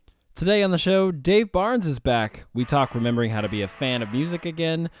Today on the show, Dave Barnes is back. We talk remembering how to be a fan of music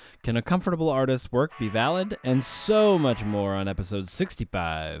again, can a comfortable artist's work be valid, and so much more on episode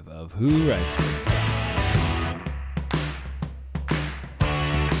 65 of Who Writes This Stuff.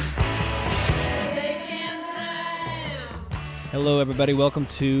 Hello, everybody. Welcome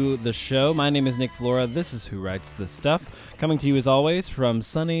to the show. My name is Nick Flora. This is Who Writes This Stuff. Coming to you, as always, from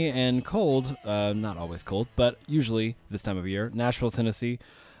sunny and cold, not always cold, but usually this time of year, Nashville, Tennessee.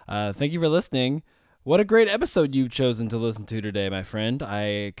 Thank you for listening. What a great episode you've chosen to listen to today, my friend.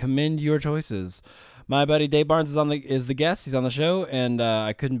 I commend your choices. My buddy Dave Barnes is the guest. He's on the show, and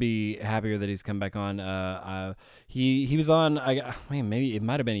I couldn't be happier that he's come back on. He was on, maybe it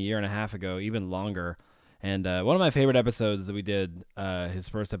might have been a year and a half ago, even longer. And one of my favorite episodes that we did, his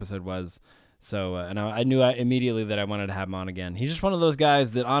first episode was, and I knew immediately that I wanted to have him on again. He's just one of those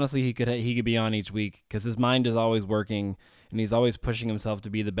guys that honestly he could be on each week because his mind is always working and he's always pushing himself to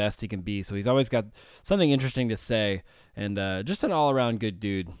be the best he can be. So he's always got something interesting to say and just an all-around good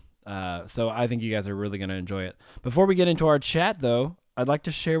dude. So I think you guys are really going to enjoy it. Before we get into our chat, though, I'd like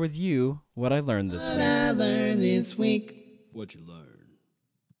to share with you what I learned this week. What I learned this week. What you learned.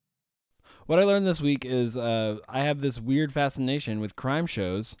 What I learned this week is I have this weird fascination with crime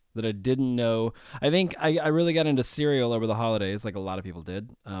shows that I didn't know. I think I really got into Serial over the holidays, like a lot of people did,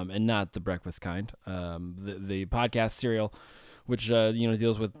 and not the breakfast kind. The podcast Serial, which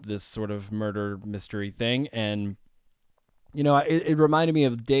deals with this sort of murder mystery thing, and it reminded me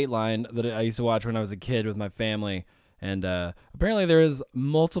of Dateline that I used to watch when I was a kid with my family. And apparently there is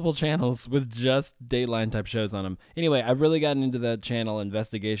multiple channels with just Dateline type shows on them. Anyway, I've really gotten into that channel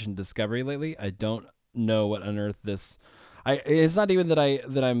Investigation Discovery lately. I don't know what on earth this. It's not even that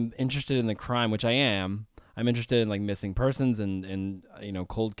I'm interested in the crime, which I am. I'm interested in like missing persons and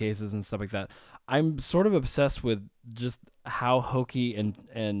cold cases and stuff like that. I'm sort of obsessed with just how hokey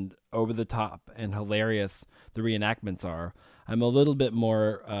and over the top and hilarious the reenactments are. I'm a little bit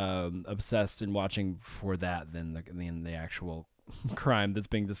more obsessed in watching for that than the actual crime that's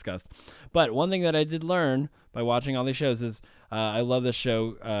being discussed. But one thing that I did learn by watching all these shows is I love this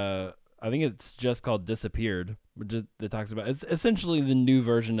show. I think it's just called Disappeared, which it talks about. It's essentially the new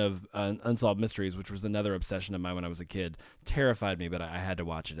version of Unsolved Mysteries, which was another obsession of mine when I was a kid. Terrified me, but I had to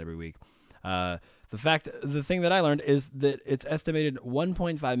watch it every week. The thing that I learned is that it's estimated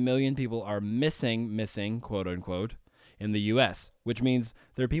 1.5 million people are missing, quote unquote, in the U.S., which means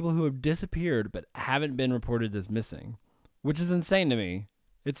there are people who have disappeared but haven't been reported as missing, which is insane to me.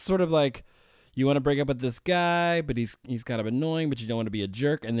 It's sort of like you want to break up with this guy, but he's kind of annoying, but you don't want to be a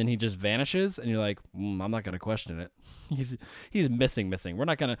jerk, and then he just vanishes, and you're like, I'm not going to question it. He's missing. I'm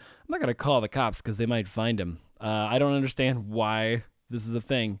not gonna call the cops because they might find him. I don't understand why this is a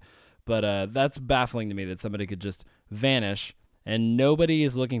thing, but that's baffling to me that somebody could just vanish and nobody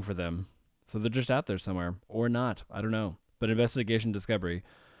is looking for them. So they're just out there somewhere, or not. I don't know. But Investigation Discovery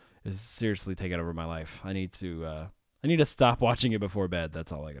is seriously taking over my life. I need to stop watching it before bed.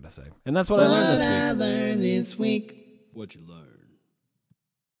 That's all I gotta say. And that's what I learned this week. What you learned.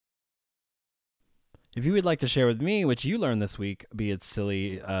 If you would like to share with me what you learned this week, be it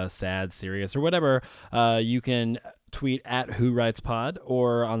silly, sad, serious, or whatever, you can tweet at WhoWritesPod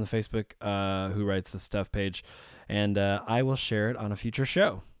or on the Facebook Who Writes This Stuff page, and I will share it on a future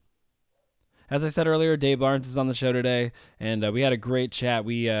show. As I said earlier, Dave Barnes is on the show today, and we had a great chat.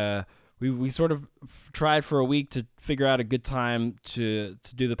 We sort of tried for a week to figure out a good time to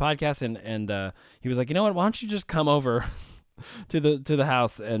do the podcast, and he was like, you know what? Why don't you just come over to the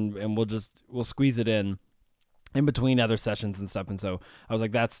house and we'll squeeze it in between other sessions and stuff. And so I was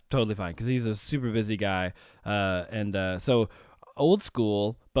like, that's totally fine because he's a super busy guy, so old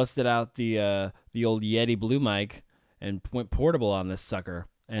school busted out the old Yeti Blue mic and went portable on this sucker.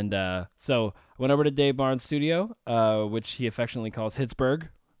 And so I went over to Dave Barnes' studio, which he affectionately calls Hittsburgh,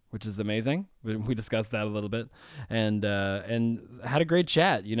 which is amazing. We discussed that a little bit, and had a great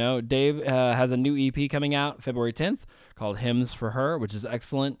chat. Dave has a new EP coming out February 10th called Hymns for Her, which is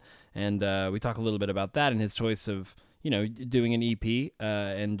excellent. And we talk a little bit about that and his choice of doing an EP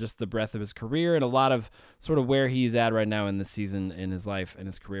and just the breadth of his career and a lot of sort of where he's at right now in this season in his life and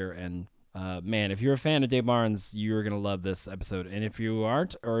his career. And man, if you're a fan of Dave Barnes, you're going to love this episode. And if you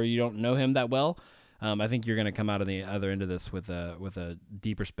aren't, or you don't know him that well, I think you're going to come out of the other end of this with a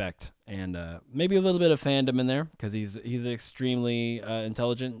deep respect and maybe a little bit of fandom in there because he's an extremely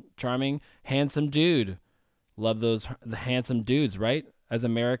intelligent, charming, handsome dude. Love the handsome dudes, right? As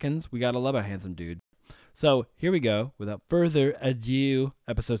Americans, we got to love a handsome dude. So here we go. Without further ado,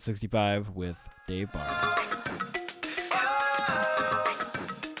 episode 65 with Dave Barnes.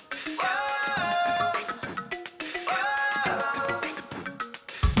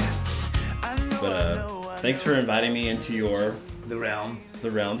 But thanks for inviting me into The realm.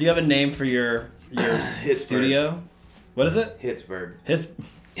 the realm. Do you have a name for your studio? What is it? Pittsburgh.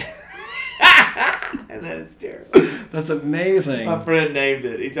 And that is terrible. That's amazing. My friend named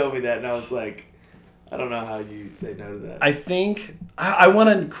it. He told me that, and I was like, I don't know how you say no to that. I think I want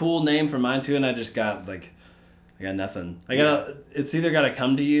a cool name for mine too, and I just got I got nothing. It's either got to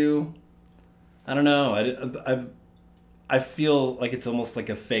come to you. I don't know. I feel like it's almost like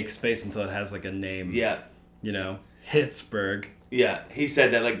a fake space until it has like a name. Yeah. You know, Pittsburgh. Yeah, he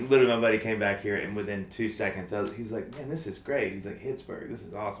said that, like, literally my buddy came back here, and within 2 seconds, he's like, man, this is great. He's like, Pittsburgh, this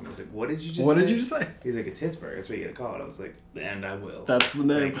is awesome. He's like, what did you just say? What did you just say? He's like, it's Pittsburgh. That's what you got to call it. I was like, and I will. That's the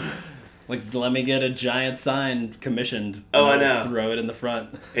name. Like, let me get a giant sign commissioned. Oh, I know. Throw it in the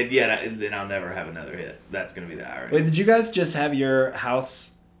front. And yeah, then I'll never have another hit. That's going to be the irony. Wait, did you guys just have your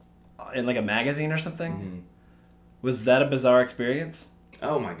house in, like, a magazine or something? Mm-hmm. Was that a bizarre experience?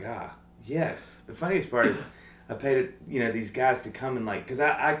 Oh, my God. Yes. The funniest part is I paid, these guys to come and, like, because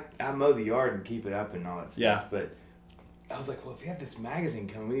I mow the yard and keep it up and all that stuff. Yeah. But I was like, well, if we have this magazine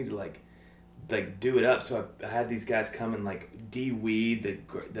come, we need to, like do it up. So I had these guys come and, like, de-weed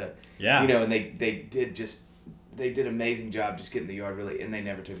the Yeah. And they did an amazing job just getting the yard really, and they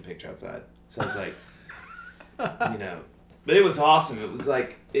never took a picture outside. So I was like, but it was awesome. It was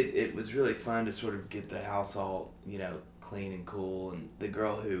like, it was really fun to sort of get the house all, clean and cool. And the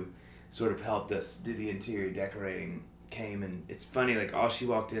girl who sort of helped us do the interior decorating came, and it's funny, like, all she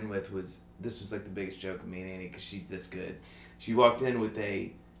walked in with was, this was like the biggest joke of me and Annie, because she's this good. She walked in with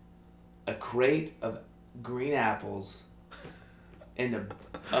a crate of green apples and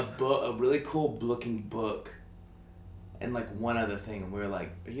a really cool looking book and, like, one other thing, and we were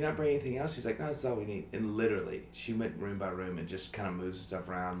like, are you not bringing anything else? She's like, no, that's all we need. And literally she went room by room and just kind of moves stuff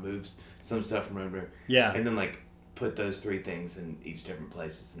around, moves some stuff from room to room, Yeah. and then, like, put those 3 things in each different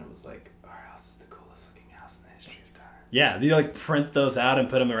places, and it was like, our house is the coolest looking house in the history of time. Yeah. Do you, like, print those out and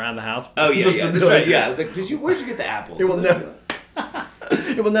put them around the house? Oh yeah, Just yeah, to that's do right. it? Yeah, I was like, where'd you get the apples? It will never.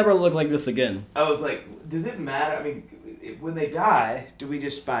 It will never look like this again. I was like, does it matter? I mean, when they die, do we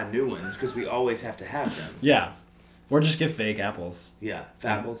just buy new ones? Because we always have to have them. Yeah. Or just get fake apples. Yeah,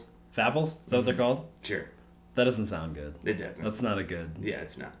 fapples. Fapples? Is that what they're called? Sure. That doesn't sound good. It doesn't. That's not a good Yeah,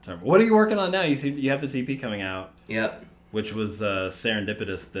 it's not. term. What are you working on now? You have this EP coming out, Yep. which was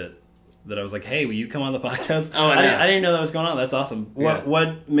serendipitous that I was like, hey, will you come on the podcast? Oh, I know. I didn't know that was going on. That's awesome.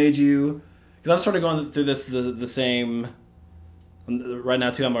 What made you... Because I'm sort of going through this the same... Right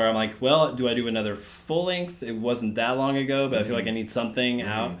now, too, I'm like, well, do I do another full length? It wasn't that long ago, but I feel like I need something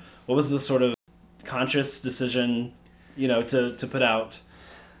out. What was the sort of conscious decision, to put out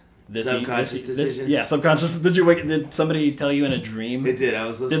this Subconscious decision? Yeah, subconscious. Did somebody tell you in a dream? It did. I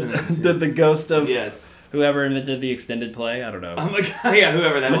was listening Did the ghost of Yes. whoever invented the extended play? I don't know. Oh my God, yeah,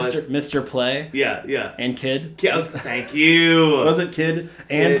 whoever that was. Mr. Play? Yeah, yeah. And Kid? Thank you. Was it Kid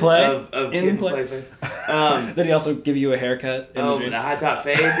and Play? Of in Kid Play? Play. Did he also give you a haircut in the dream? The high top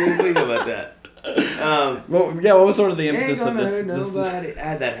fade, dude. What do you know about that? Well, yeah, what was sort of the Ain't impetus of gonna this? hurt nobody. I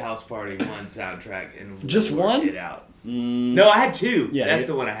had that House Party 1 soundtrack and Just worked one? it out. No, I had 2. Yeah, That's yeah.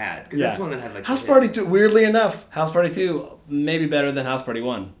 the one I had. Because that's the one that had like House the Party hits. 2, weirdly enough, House Party 2 maybe better than House Party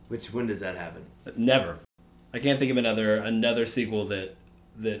 1. When does that happen? Never. I can't think of another sequel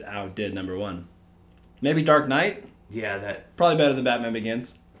that outdid number 1. Maybe Dark Knight? Yeah, that Probably better than Batman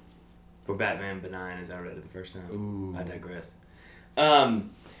Begins. or Batman Benign, as I read it the first time. Ooh. I digress.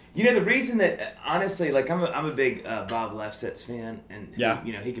 The reason that honestly, like, I'm a big Bob Lefsetz fan, and Yeah.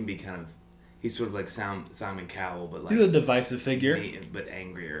 he can be kind of, he's sort of like Simon Cowell, but like He's a divisive figure. but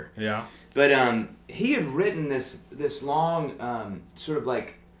angrier. Yeah. But he had written this long sort of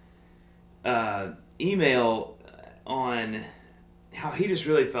like email on how he just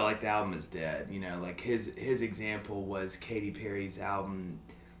really felt like the album is dead. Like his example was Katy Perry's album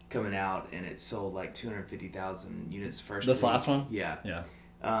coming out, and it sold like 250,000 units first. This week. last one? Yeah. Yeah.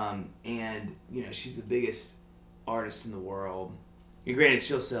 And she's the biggest artist in the world. And granted,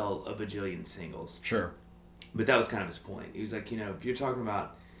 she'll sell a bajillion singles. Sure. But that was kind of his point. He was like, if you're talking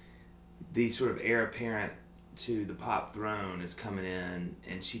about the sort of heir apparent to the pop throne is coming in,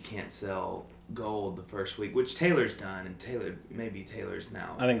 and she can't sell gold the first week, which Taylor's done, and Taylor's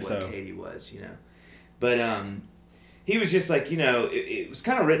now I think what so. Katy was, But he was just like, it was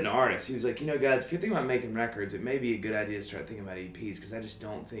kind of written to artists. He was like, guys, if you're thinking about making records, it may be a good idea to start thinking about EPs, because I just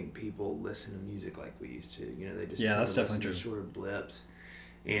don't think people listen to music like we used to. They just Yeah, tend that's to definitely listen to true. shorter blips,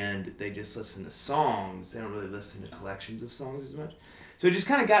 and they just listen to songs. They don't really listen to collections of songs as much. So it just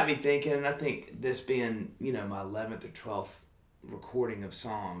kind of got me thinking, and I think this being, my 11th or 12th recording of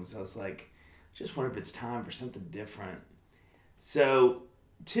songs, I was like, I just wonder if it's time for something different. So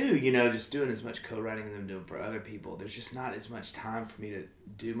too, just doing as much co-writing as I'm doing for other people, there's just not as much time for me to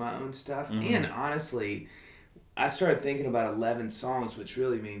do my own stuff. And honestly, I started thinking about 11 songs, which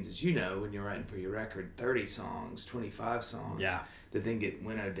really means, as you know, when you're writing for your record, 30 songs, 25 songs, Yeah. that then get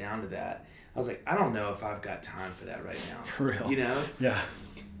winnowed down to that. I was like, I don't know if I've got time for that right now. For real. Yeah.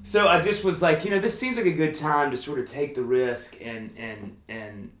 So I just was like, this seems like a good time to sort of take the risk and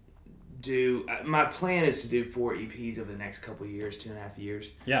do. My plan is to do 4 EPs over the next couple of years, 2.5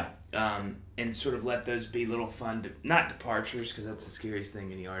 years. Yeah. And sort of let those be little fun, not departures, because that's the scariest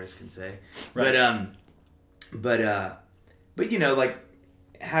thing any artist can say. Right. But like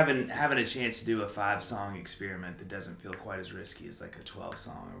having a chance to do a 5-song experiment that doesn't feel quite as risky as like a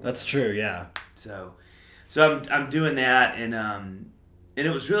 12-song. Or whatever. That's true. Yeah. So I'm doing that, and it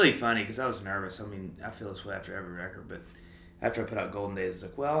was really funny because I was nervous. I mean, I feel this way after every record, but after I put out Golden Days, I was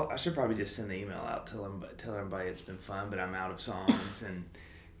like, well, I should probably just send the email out, tell everybody it's been fun, but I'm out of songs, and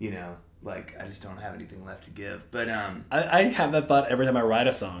like I just don't have anything left to give. But I have that thought every time I write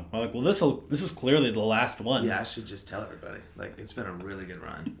a song. I'm like, well, this is clearly the last one. Yeah, I should just tell everybody. Like, it's been a really good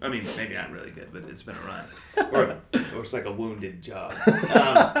run. I mean, maybe not really good, but it's been a run. Or it's like a wounded jog.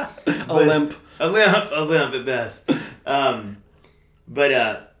 A limp. A limp at best.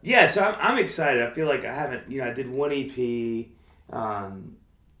 Yeah, so I'm excited. I feel like I haven't, I did one EP,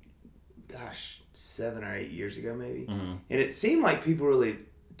 7 or 8 years ago maybe. Mm-hmm. And it seemed like people really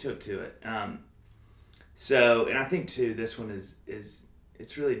took to it. And I think too, this one is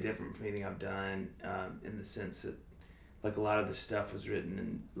it's really different from anything I've done, in the sense that like a lot of the stuff was written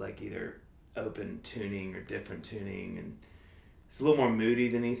in like either open tuning or different tuning, and it's a little more moody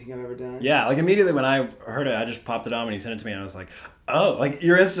than anything I've ever done. Yeah, like immediately when I heard it, I just popped it on when you sent it to me, and I was like, oh, like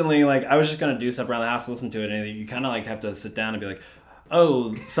you're instantly like, I was just gonna do stuff around the house, listen to it, and you kind of like have to sit down and be like,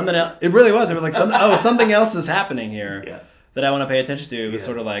 oh, something else. It really was. It was like something else is happening here. Yeah. That I want to pay attention to. It was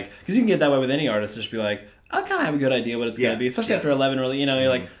sort of like, because you can get that way with any artist, just be like, I kind of have a good idea what it's going to be, especially after 11, really, you're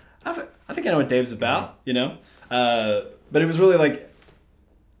like, I think I know what Dave's about, but it was really like,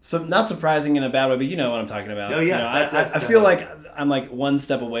 not surprising in a bad way, but you know what I'm talking about. Oh, yeah. I feel like I'm like one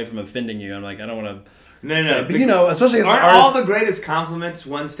step away from offending you. I'm like, I don't want to. No. But especially as aren't an artist, all the greatest compliments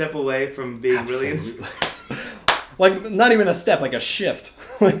one step away from being really like not even a step, like a shift,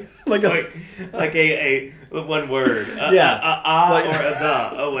 like a one word, or a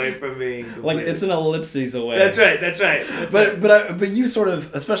the away from being completed. Like it's an ellipses away. That's right. But you sort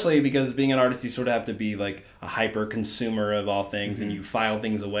of, especially because being an artist, you sort of have to be like a hyper consumer of all things, and you file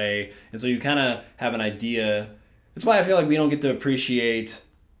things away, and so you kind of have an idea. That's why I feel like we don't get to appreciate,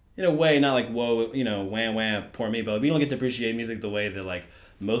 in a way, not like whoa, wham, poor me, but we don't get to appreciate music the way that like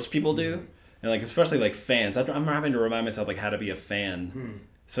most people do. And like especially like fans, I'm having to remind myself like how to be a fan.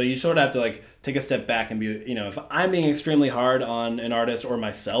 So you sort of have to like take a step back and be, if I'm being extremely hard on an artist or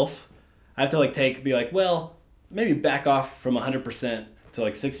myself, I have to like be like, well, maybe back off from 100% to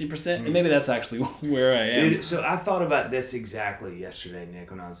like 60%, and maybe that's actually where I am. Dude, so I thought about this exactly yesterday,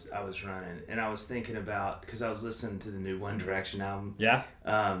 Nick, when I was running, and I was thinking about, because I was listening to the new One Direction album. Yeah.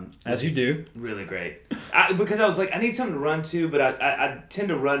 As you do. Really great. Because I was like, I need something to run to, but I tend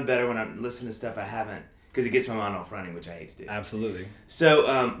to run better when I'm listening to stuff I haven't, because it gets my mind off running, which I hate to do. Absolutely.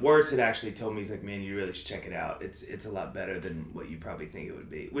 So Words had actually told me, he's like, man, you really should check it out. It's a lot better than what you probably think it would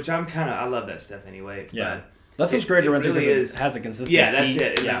be, which I love that stuff anyway. Yeah. But that's what's great to run really through because it has a consistent Yeah, that's beat.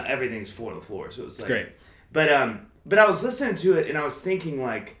 it. And Yeah. now everything's 4 on the floor, so it's like great. But I was listening to it and I was thinking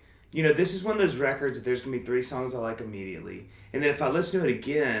like, this is one of those records that there's gonna be 3 songs I like immediately, and then if I listen to it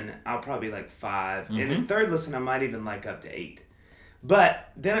again, I'll probably like 5, and then third listen I might even like up to 8. But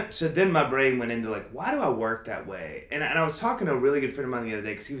then my brain went into like, why do I work that way? And I was talking to a really good friend of mine the other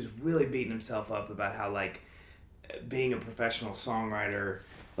day because he was really beating himself up about how like being a professional songwriter,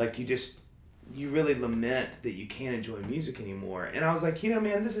 like you really lament that you can't enjoy music anymore. And I was like,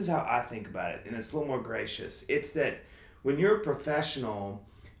 man, this is how I think about it, and it's a little more gracious. It's that when you're a professional,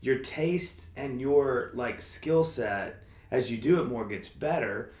 your taste and your like skill set as you do it more gets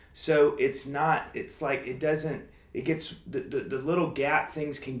better. So it gets the little gap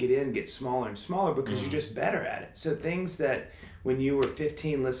things can get in get smaller and smaller because you're just better at it. So things that when you were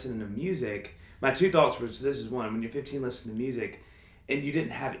 15 listening to music, my 2 thoughts were, so this is one, when you're 15 listening to music and you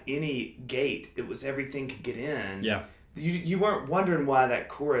didn't have any gate, it was everything could get in. Yeah. You weren't wondering why that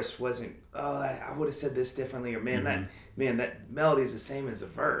chorus wasn't, I would have said this differently, or that melody is the same as a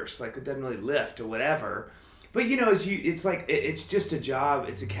verse, like it doesn't really lift or whatever. But it's like it's just a job.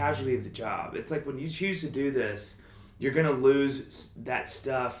 It's a casualty of the job. It's like when you choose to do this, you're gonna lose that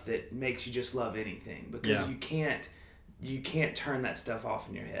stuff that makes you just love anything, because you can't you can't turn that stuff off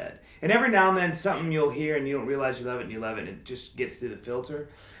in your head. And every now and then something you'll hear and you don't realize you love it and you love it and it just gets through the filter.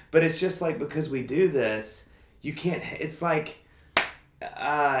 But it's just like, because we do this, you can't, it's like,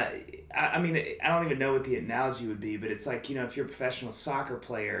 I mean, I don't even know what the analogy would be, but it's like, you know, if you're a professional soccer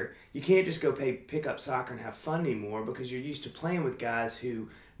player, you can't just go pick up soccer and have fun anymore, because you're used to playing with guys who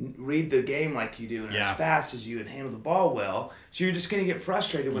read the game like you do and are as fast as you and handle the ball well. So you're just going to get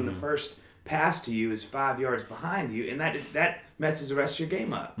frustrated when the first pass to you is 5 yards behind you, and that messes the rest of your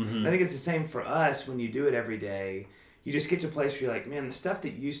game up. I think it's the same for us when you do it every day. You just get to a place where you're like, man, the stuff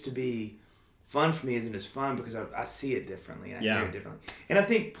that used to be fun for me isn't as fun because I see it differently and I hear it differently. And I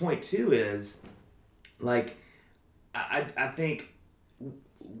think point 2 is, like, I think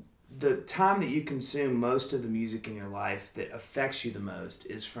the time that you consume most of the music in your life that affects you the most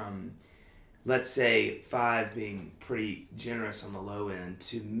is from, let's say, 5 being pretty generous on the low end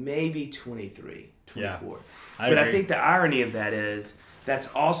to maybe 23, 24. But I think the irony of that is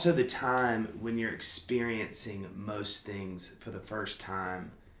that's also the time when you're experiencing most things for the first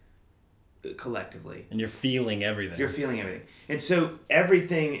time collectively. And you're feeling everything. And so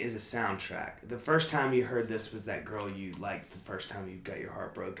everything is a soundtrack. The first time you heard this was that girl you liked. The first time you got your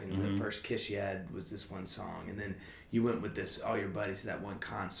heart broken. The first kiss you had was this one song. And then you went with all your buddies to that one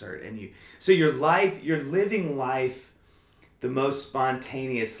concert. And so you're living life the most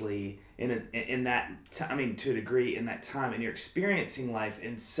spontaneously in that to a degree in that time, and you're experiencing life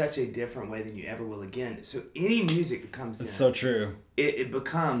in such a different way than you ever will again. So any music that comes in, it's so true. It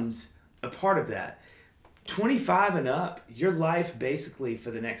becomes a part of that. 25 and up, your life basically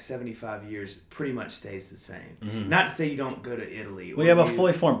for the next 75 years pretty much stays the same. Not to say you don't go to Italy. Well, you have a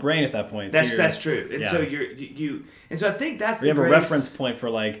fully formed brain at that point. That's true. And so and so I think that's you have a reference point for,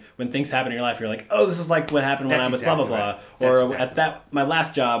 like, when things happen in your life, you're like, oh, this is like what happened when I was blah blah blah. Or at my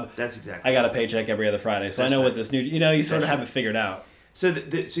last job, I got a paycheck every other Friday, so I know what this new. You sort of have it figured out. So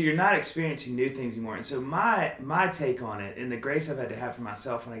so you're not experiencing new things anymore. And so my take on it, and the grace I've had to have for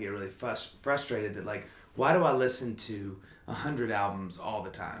myself when I get really frustrated that, like, why do I listen to 100 albums all the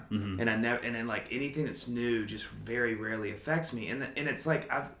time? And I never, and then, like, anything that's new just very rarely affects me. And it's like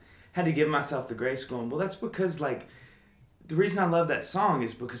I've had to give myself the grace going, well, that's because, like, the reason I love that song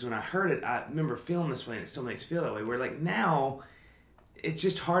is because when I heard it, I remember feeling this way, and it still makes me feel that way. Where, like, now it's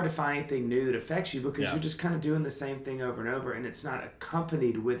just hard to find anything new that affects you because you're just kind of doing the same thing over and over, and it's not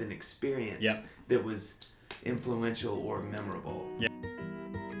accompanied with an experience that was influential or memorable.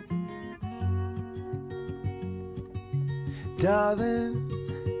 Darling,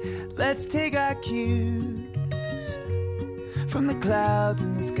 let's take our cues from the clouds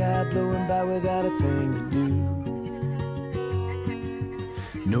in the sky blowing by without a thing to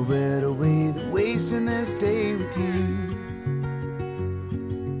do. No better way than wasting this day with you.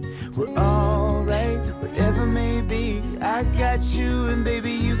 We're alright, whatever may be. I got you and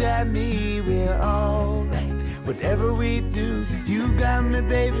baby you got me. We're alright, whatever we do. You got me,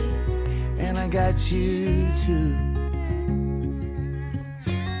 baby, and I got you too.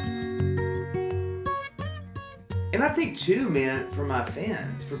 And I think too, man, for my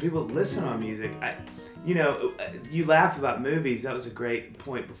fans, for people that listen on music, you laugh about movies. That was a great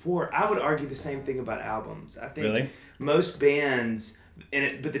point before. I would argue the same thing about albums. I think most bands,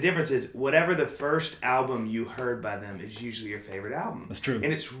 but the difference is whatever the first album you heard by them is usually your favorite album. That's true.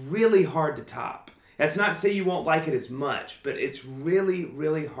 And it's really hard to top. That's not to say you won't like it as much, but it's really,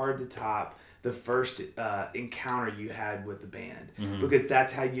 really hard to top the first encounter you had with the band because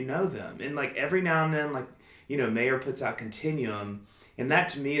that's how you know them. And, like, every now and then, like, Mayer puts out Continuum, and that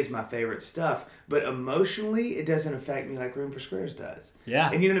to me is my favorite stuff. But emotionally, it doesn't affect me like Room for Squares does. Yeah.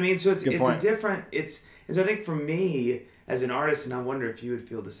 And you know what I mean? So it's a different. And so I think for me as an artist, and I wonder if you would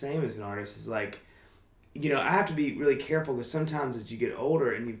feel the same as an artist, is like, I have to be really careful because sometimes as you get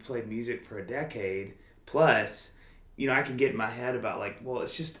older and you've played music for a decade plus, I can get in my head about, like, well,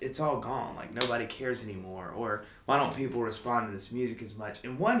 it's all gone. Like, nobody cares anymore. Or why don't people respond to this music as much?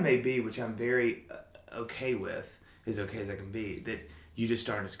 And one may be, which I'm very okay with, as okay as I can be, that you just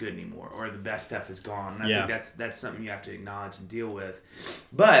aren't as good anymore, or the best stuff is gone. And I think that's something you have to acknowledge and deal with.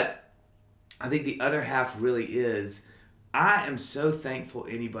 But I think the other half really is, I am so thankful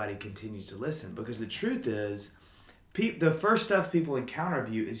anybody continues to listen, because the truth is, the first stuff people encounter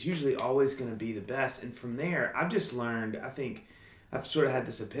of you is usually always going to be the best. And from there, I've just learned, I think I've sort of had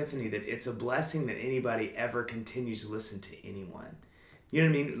this epiphany that it's a blessing that anybody ever continues to listen to anyone. You know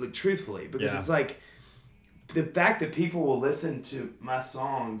what I mean? Like, truthfully, because it's like, the fact that people will listen to my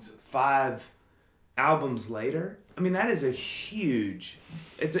songs 5 albums later, I mean, that is a huge.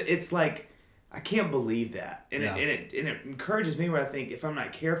 It's like, I can't believe that, and it encourages me, where I think if I'm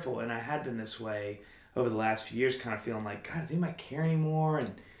not careful, and I had been this way, over the last few years kind of feeling like, God, does anybody care anymore?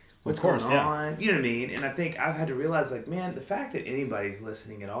 And what's going on? Yeah. You know what I mean? And I think I've had to realize, like, man, the fact that anybody's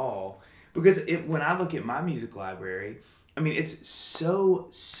listening at all, because when I look at my music library, I mean, it's so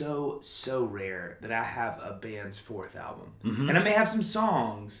rare that I have a band's fourth album. Mm-hmm. And I may have some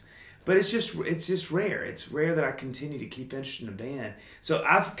songs, but it's just rare. It's rare that I continue to keep interested in a band. So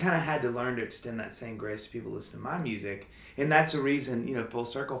I've kind of had to learn to extend that same grace to people listening to my music. And that's the reason, you know, full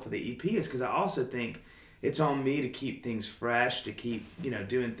circle for the EP is because I also think it's on me to keep things fresh, to keep, you know,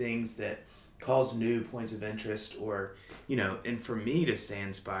 doing things that cause new points of interest or, you know, and for me to stay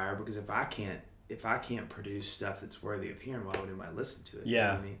inspired, because if I can't produce stuff that's worthy of hearing, why would anybody listen to it? Yeah. You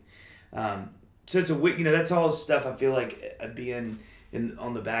know what I mean? So it's you know, that's all the stuff I feel like being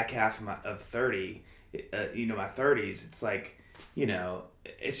on the back half of 30, you know, my 30s, it's like, you know,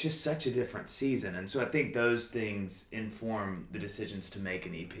 it's just such a different season. And so I think those things inform the decisions to make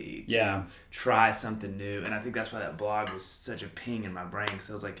an EP, to try something new. And I think that's why that blog was such a ping in my brain, because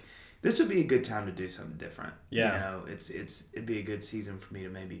I was like, this would be a good time to do something different. Yeah. You know, it'd be a good season for me to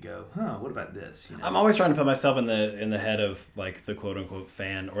maybe go, what about this? You know? I'm always trying to put myself in the head of like the quote unquote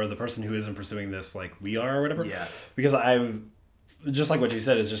fan or the person who isn't pursuing this like we are or whatever. Yeah. Because I've just like what you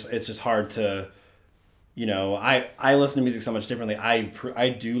said, it's just hard to, you know, I listen to music so much differently. I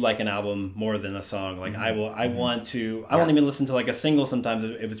do like an album more than a song. Like I won't even listen to like a single sometimes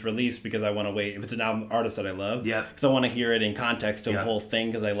if it's released, because I want to wait if it's an album artist that I love. Yeah. Because I want to hear it in context to a whole thing,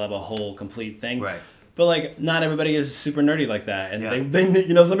 because I love a whole complete thing. Right. But like not everybody is super nerdy like that, and they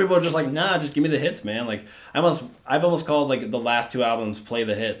you know, some people are just like, nah, just give me the hits, man. Like I've almost called like the last two albums play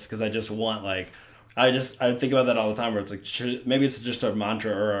the hits, because I just want like. I think about that all the time, where it's like, maybe it's just a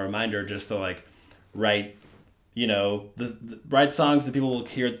mantra or a reminder just to like write, you know, write songs that people will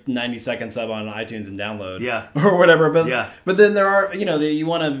hear 90 seconds of on iTunes and download, or whatever. But then there are, you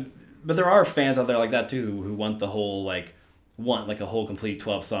know, but there are fans out there like that too who want the whole a whole complete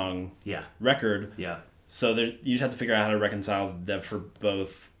 12 song record. Yeah. So you just have to figure out how to reconcile that for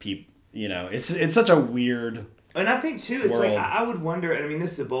both people. You know, it's such a weird. And I think too, it's world. like I would wonder. And I mean,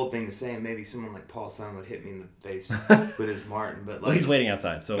 this is a bold thing to say, and maybe someone like Paul Simon would hit me in the face with his Martin. But like, well, he's waiting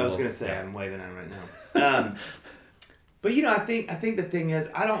outside. So I was gonna say I'm waving at him right now. But you know, I think the thing is,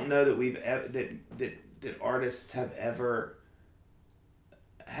 I don't know that that artists have ever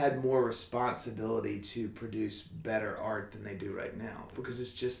had more responsibility to produce better art than they do right now, because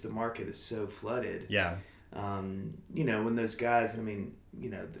it's just the market is so flooded. Yeah. You know, when those guys, I mean, you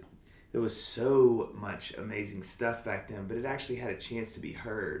know. There was so much amazing stuff back then, but it actually had a chance to be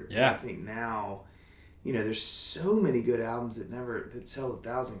heard. Yeah. But I think now, you know, there's so many good albums that sell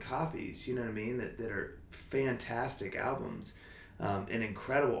 1,000 copies. You know what I mean? That are fantastic albums, and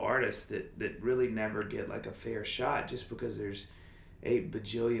incredible artists that really never get like a fair shot, just because there's 8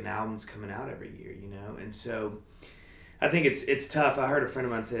 bajillion albums coming out every year. You know, and so I think it's tough. I heard a friend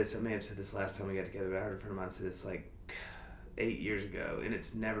of mine say this. I may have said this last time we got together, but I heard a friend of mine say this like 8 years ago, and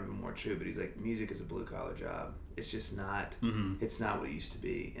it's never been more true. But he's like, music is a blue collar job. It's just not. Mm-hmm. It's not what it used to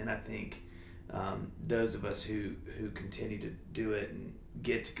be. And I think those of us who continue to do it and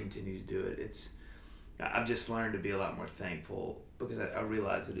get to continue to do it, I've just learned to be a lot more thankful, because I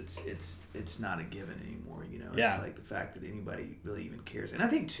realize that it's not a given anymore. You know, it's like the fact that anybody really even cares. And I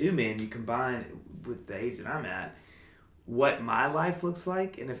think too, man, you combine with the age that I'm at, what my life looks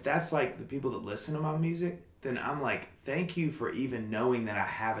like, and if that's like the people that listen to my music, then I'm like, thank you for even knowing that I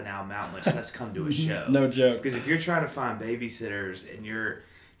have an album out, much less come to a show. No joke. Because if you're trying to find babysitters and you're,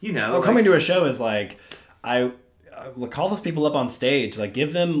 you know. Coming to a show is like, I call those people up on stage, like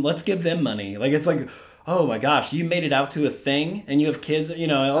let's give them money. Like, it's like, oh my gosh, you made it out to a thing and you have kids, you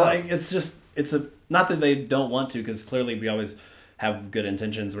know, like not that they don't want to, because clearly we always have good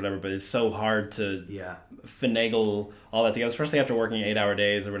intentions or whatever, but it's so hard to finagle all that together, especially after working 8-hour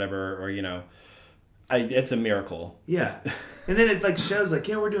days or whatever, or, you know. It's a miracle. Yeah. And then it like shows like,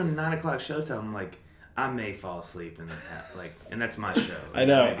 we're doing a 9 o'clock showtime. I'm like, I may fall asleep and that's my show. I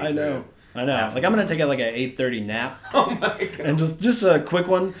know. Like I'm gonna take like an 8:30 nap. Oh my god. And just a quick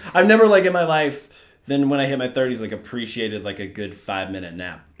one. I've never like in my life, then when I hit my 30s, like appreciated like a good 5-minute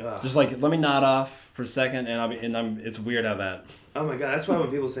nap. Ugh. Just like let me nod off for a second, and it's weird how that. Oh my god, that's why when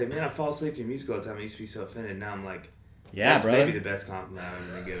people say, "Man, I fall asleep to your music all the time," I used to be so offended. Now I'm like. Yeah, that's brother. maybe the best compliment I'm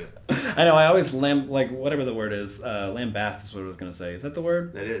going to give it. I know. I always whatever the word is. Lambast is what I was going to say. Is that the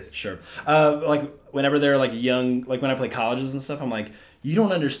word? That is. Sure. Like whenever they're like young, like when I play colleges and stuff, I'm like, you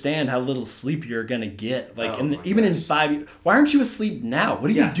don't understand how little sleep you're gonna get. Like, Even in 5 years, why aren't you asleep now? What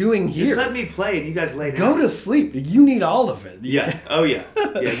are you doing here? Just let me play and you guys lay down. Go to sleep. You need all of it. Yeah. Oh yeah.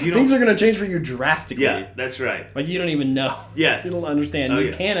 Yeah. Things are gonna change for you drastically. Yeah, that's right. Like, you don't even know. Yes. You don't understand.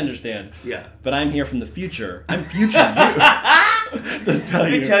 You can't understand. Yeah. But I'm here from the future. I'm future you. To tell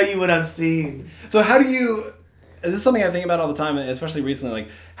Let me tell you what I'm seeing. So how do you? This is something I think about all the time, especially recently.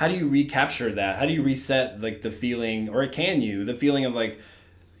 Like, how do you recapture that? How do you reset, like, the feeling, or can you, the feeling of, like,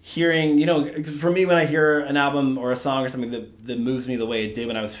 hearing, you know, for me, when I hear an album or a song or something that moves me the way it did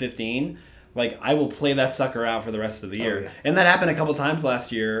when I was 15, like, I will play that sucker out for the rest of the year. Yeah. And that happened a couple times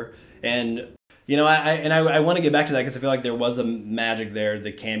last year. And, you know, I want to get back to that because I feel like there was a magic there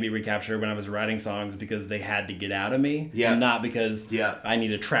that can be recaptured when I was writing songs because they had to get out of me. Yeah. And not because I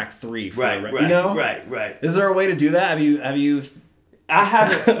need a track 3 for Right. you know? Right. Is there a way to do that? Have you I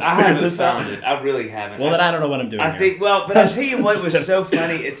haven't found it. I really haven't. Well, then I don't know what I'm doing. I think. Well, but I'll tell you what was Just- so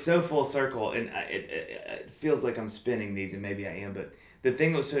funny. It's so full circle, and it feels like I'm spinning these, and maybe I am. But the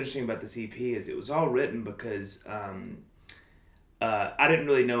thing that was so interesting about this EP is it was all written because I didn't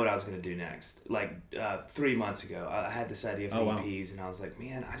really know what I was going to do next. Like 3 months ago, I had this idea for EPs, and I was like,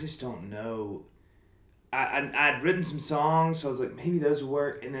 man, I just don't know. I'd written some songs, so I was like, maybe those would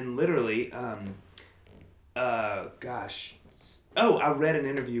work. And then literally, I read an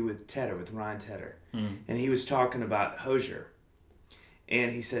interview with Ryan Tedder, and he was talking about Hozier.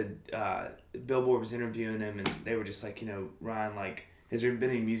 And he said Billboard was interviewing him, and they were just like, you know, Ryan, like, has there been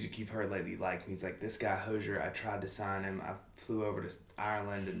any music you've heard lately you like? And he's like, this guy Hozier, I tried to sign him. I flew over to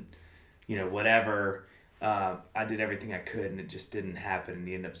Ireland and, you know, whatever. I did everything I could, and it just didn't happen, and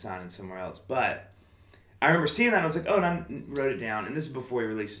he ended up signing somewhere else. But I remember seeing that, and I was like, oh, and I wrote it down. And this is before he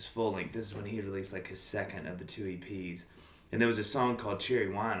released his full length. This is when he had released, like, his second of the 2 EPs. And there was a song called Cherry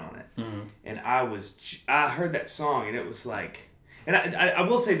Wine on it. Mm-hmm. And I heard that song, and it was like... And I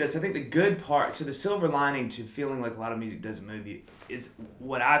will say this, I think the good part, so the silver lining to feeling like a lot of music doesn't move you, is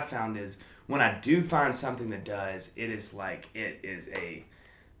what I've found is when I do find something that does, it is like, it is a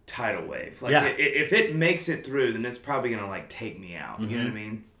tidal wave. Like, if it makes it through, then it's probably going to, like, take me out. Mm-hmm. You know what I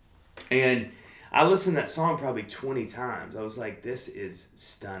mean? And I listened to that song probably 20 times. I was like, this is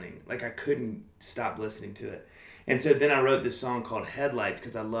stunning. Like, I couldn't stop listening to it. And so then I wrote this song called Headlights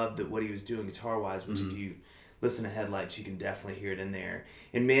because I loved what he was doing guitar-wise, which if you listen to Headlights, you can definitely hear it in there.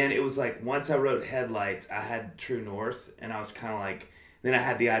 And man, it was like once I wrote Headlights, I had True North, and I was kind of like, then I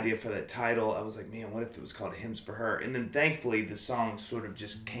had the idea for that title. I was like, man, what if it was called Hymns for Her? And then thankfully the song sort of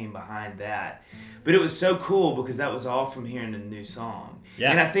just came behind that. But it was so cool because that was all from hearing the new song. Yeah.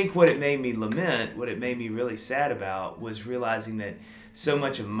 And I think what it made me lament, what it made me really sad about, was realizing that so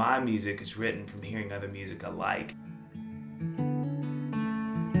much of my music is written from hearing other music I like.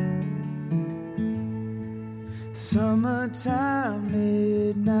 Summertime,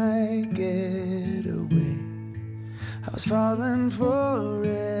 midnight getaway. I was falling for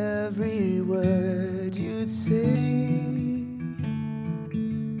every word you'd say.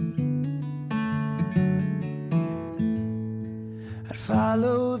 I'd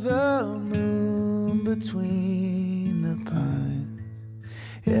follow the moon between the pines.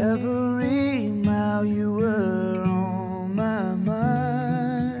 Every mile you were on my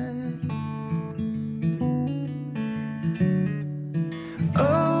mind.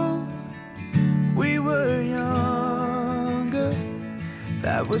 Oh, we were younger.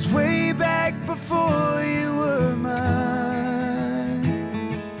 That was way back before you were mine.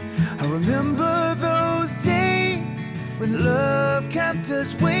 I remember those days when love kept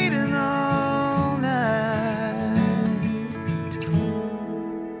us waiting all night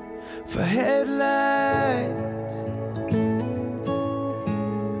for headlights.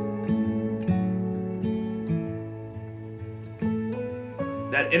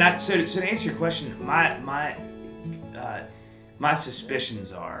 So to answer your question, my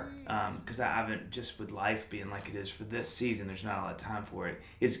suspicions are, because I haven't, just with life being like it is for this season, there's not a lot of time for it,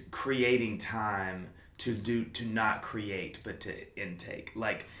 is creating time to not create, but to intake.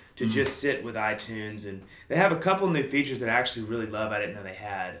 Like, to just sit with iTunes. And they have a couple new features that I actually really love I didn't know they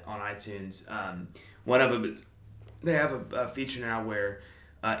had on iTunes. One of them is they have a feature now where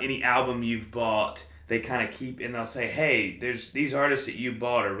any album you've bought, they kind of keep, and they'll say, hey, there's these artists that you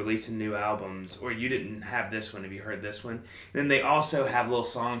bought are releasing new albums, or you didn't have this one, have you heard this one? And then they also have little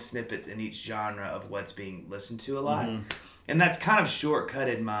song snippets in each genre of what's being listened to a lot. Mm-hmm. And that's kind of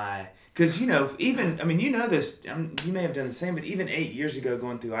shortcutted my, because, you know, even, I mean, you know this, you may have done the same, but even 8 years ago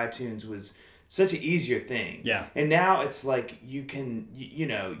going through iTunes was such an easier thing. Yeah. And now it's like you can, you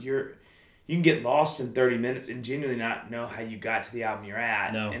you can get lost in 30 minutes and genuinely not know how you got to the album you're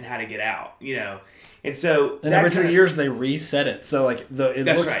at and how to get out, you know. And so every 2 years they reset it, so like it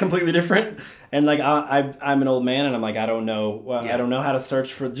looks completely different. And like I'm an old man, and I'm like I don't know I don't know how to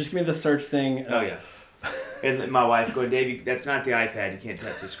search for. Just give me the search thing. And my wife going, Dave, that's not the iPad. You can't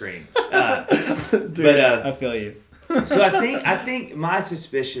touch the screen. Dude, I feel you. So I think my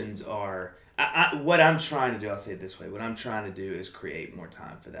suspicions are what I'm trying to do. I'll say it this way: what I'm trying to do is create more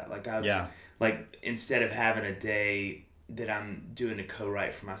time for that. Like instead of having a day that I'm doing a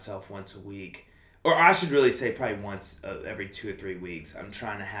co-write for myself once a week. Or I should really say probably once every 2 or 3 weeks, I'm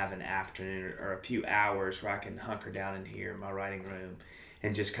trying to have an afternoon or a few hours where I can hunker down in here in my writing room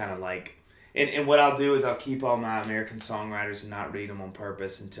and just kind of like... And what I'll do is I'll keep all my American songwriters and not read them on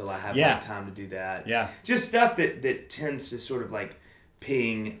purpose until I have time to do that. Yeah. Just stuff that tends to sort of like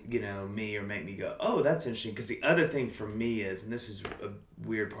ping, me or make me go, oh, that's interesting. Because the other thing for me is, and this is a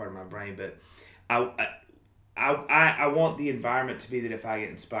weird part of my brain, but I want the environment to be that if I get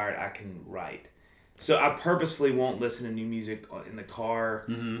inspired, I can write. So I purposefully won't listen to new music in the car.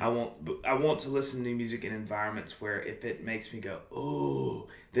 Mm-hmm. I want to listen to new music in environments where if it makes me go, ooh,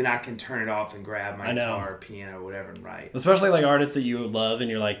 then I can turn it off and grab my guitar or piano or whatever and write. Especially like artists that you love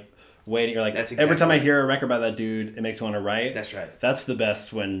and you're like waiting. You're like, that's exactly every time I hear a record by that dude, it makes me want to write. That's right. That's the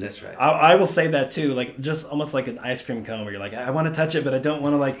best when... That's right. I will say that too. Like just almost like an ice cream cone where you're like, I want to touch it, but I don't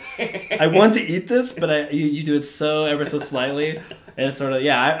want to like... I want to eat this, but you do it ever so slightly. And it's sort of,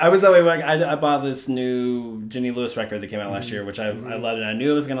 I was that way. Like I bought this new Jenny Lewis record that came out last year, which I loved, and I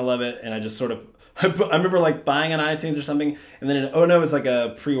knew I was going to love it, and I just sort of, I remember like buying on iTunes or something, and then it was like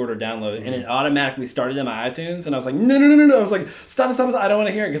a pre-order download, and it automatically started in my iTunes, and I was like, no. I was like, stop, I don't want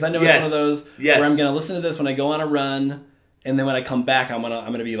to hear it, because I know it's one of those where I'm going to listen to this when I go on a run, and then when I come back, I'm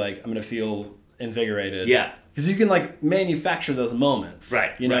gonna be like, I'm gonna feel invigorated. Yeah. Because you can like manufacture those moments.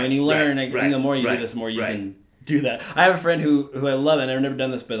 Right. And you learn, the more you do this, the more you can do that. I have a friend who I love, and I've never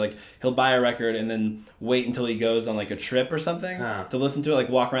done this, but like he'll buy a record and then wait until he goes on like a trip or something to listen to it, like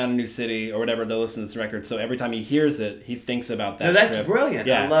walk around a new city or whatever to listen to this record. So every time he hears it, he thinks about that. No, that's trip. Brilliant.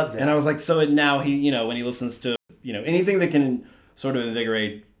 Yeah. I love that. And I was like, so now he, when he listens to, anything that can sort of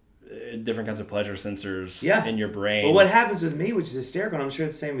invigorate different kinds of pleasure sensors in your brain. Well, what happens with me, which is hysterical, and I'm sure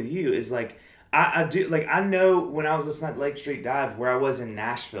it's the same with you, is like I do, like, I know when I was listening to Lake Street Dive where I was in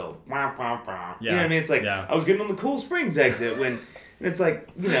Nashville. You know what I mean? It's like I was getting on the Cool Springs exit when, and it's like,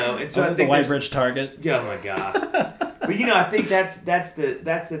 and so I think the White Bridge Target. Yeah, oh my God. But I think that's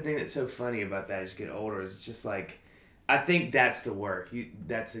the thing that's so funny about that as you get older is it's just like, I think that's the work.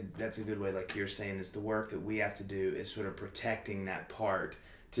 That's a good way, like you're saying, is the work that we have to do is sort of protecting that part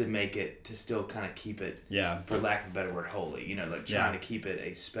to make it, to still kind of keep it, for lack of a better word, holy. Like trying to keep it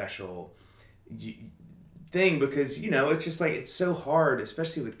a special thing because it's just like it's so hard,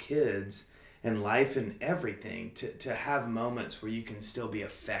 especially with kids and life and everything, to have moments where you can still be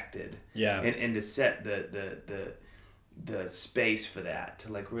affected, and to set the space for that,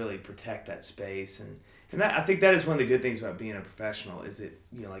 to like really protect that space, and that, I think that is one of the good things about being a professional is that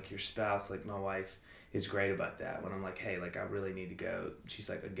like your spouse, like my wife, is great about that. When I'm like, hey, like I really need to go, she's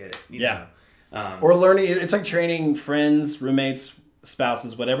like, I get it, you know? Or learning, it's like training friends, roommates,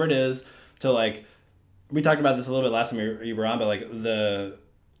 spouses, whatever it is. To like, we talked about this a little bit last time you were on, but like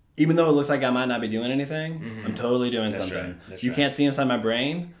even though it looks like I might not be doing anything, I'm totally doing something. Right. You can't see inside my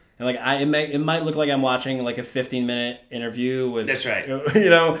brain, and like it might look like I'm watching like a 15-minute interview with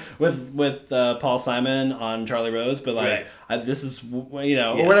with Paul Simon on Charlie Rose, but like this is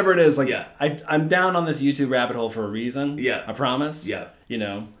or whatever it is. Like I'm down on this YouTube rabbit hole for a reason. Yeah, I promise. Yeah,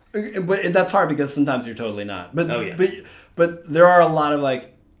 but that's hard because sometimes you're totally not. But but there are a lot of like.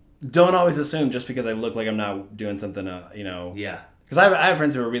 Don't always assume just because I look like I'm not doing something, Yeah. Because I have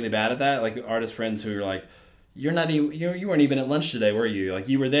friends who are really bad at that, like artist friends who are like, you're not even, you weren't even at lunch today, were you? Like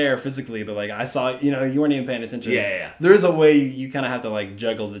you were there physically, but like I saw, you weren't even paying attention. Yeah. There is a way you kind of have to like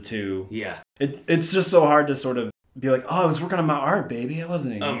juggle the two. Yeah. It's just so hard to sort of be like, oh, I was working on my art, baby. I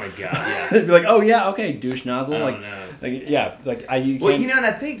wasn't even. Oh my God. Yeah. Be like, oh yeah, okay, douche nozzle. Oh, like, no. Like yeah, like you. Well, and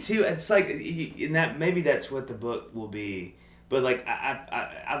I think too, it's like, in that maybe that's what the book will be. But like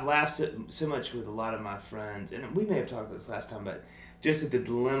I've laughed so much with a lot of my friends, and we may have talked about this last time, but just at the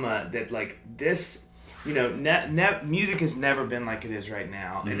dilemma that like this, music has never been like it is right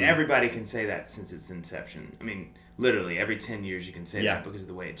now, and everybody can say that since its inception. I mean, literally every 10 years you can say that because of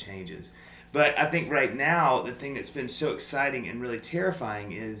the way it changes. But I think right now the thing that's been so exciting and really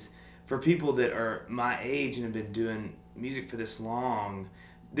terrifying is for people that are my age and have been doing music for this long.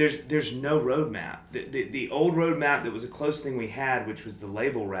 There's no roadmap. The old roadmap that was the closest thing we had, which was the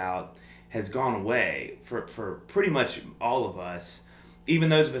label route, has gone away for pretty much all of us. even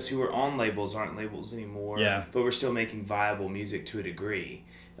those of us who are on labels aren't labels anymore. Yeah. But we're still making viable music to a degree,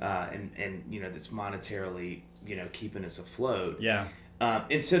 and that's monetarily keeping us afloat. Yeah.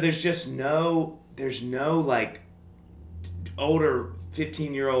 And so there's no like older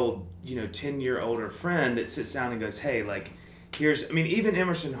 15-year-old 10-year older friend that sits down and goes, hey, like even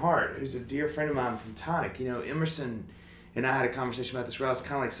Emerson Hart, who's a dear friend of mine from Tonic, Emerson and I had a conversation about this where I was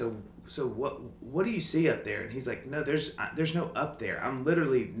kind of like, so what do you see up there? And he's like, no, there's no up there. I'm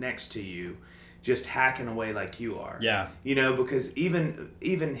literally next to you, just hacking away like you are. Yeah. Because even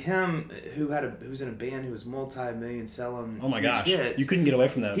him who's in a band who was multi-million selling. Oh my gosh, hits, you couldn't get away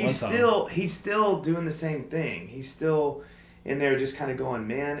from that. He's still doing the same thing. He's still in there just kind of going,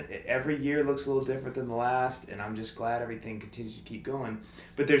 man, every year looks a little different than the last, and I'm just glad everything continues to keep going.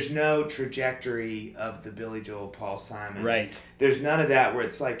 But there's no trajectory of the Billy Joel, Paul Simon. Right. There's none of that where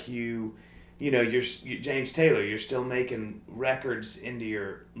it's like you're James Taylor, you're still making records into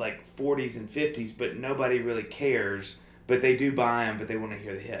your like 40s and 50s, but nobody really cares, but they do buy them, but they want to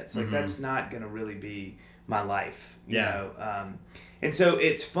hear the hits. Like that's not going to really be my life, you know? And so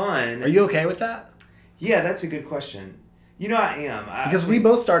it's fun. Are you okay with that? Yeah, that's a good question. I am. Because we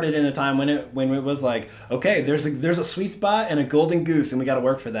both started in a time when it was like, okay, there's a sweet spot and a golden goose, and we got to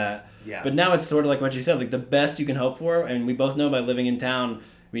work for that. Yeah. But now it's sort of like what you said, like the best you can hope for, and we both know by living in town,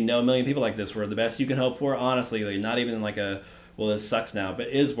 we know a million people like this, where the best you can hope for, honestly, like not even like this sucks now, but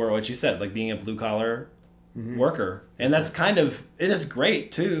is where what you said, like being a blue collar worker, and that's it is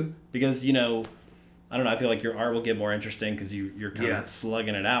great too, because I don't know, I feel like your art will get more interesting because you're kind of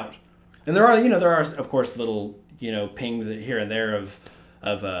slugging it out, and there are of course little pings here and there of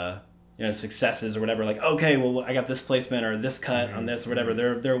successes or whatever, like, okay, well, I got this placement or this cut on this or whatever.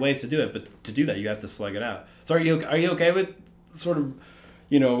 There are ways to do it, but to do that you have to slug it out. So are you okay with sort of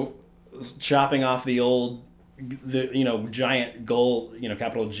chopping off the giant goal,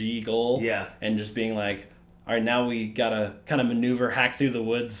 capital G goal, and just being like, all right, now we gotta kind of hack through the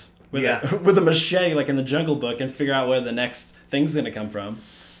woods with a machete like in the Jungle Book and figure out where the next thing's gonna come from?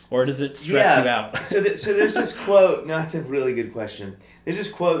 Or does it stress you out? So there's this quote. No, that's a really good question. There's this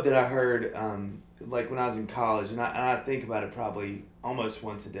quote that I heard like when I was in college, and I think about it probably almost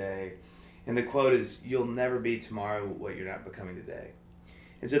once a day. And the quote is, "You'll never be tomorrow what you're not becoming today."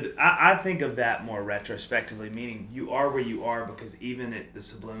 And so I think of that more retrospectively, meaning you are where you are because even at the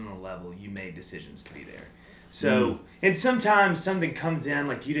subliminal level, you made decisions to be there. So, and sometimes something comes in,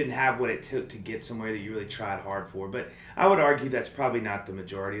 like you didn't have what it took to get somewhere that you really tried hard for. But I would argue that's probably not the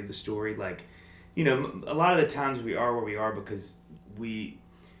majority of the story. Like, a lot of the times we are where we are because we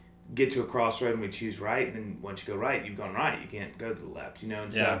get to a crossroad and we choose right. And then once you go right, you've gone right. You can't go to the left,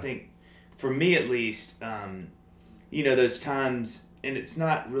 And so I think, for me at least, those times, and it's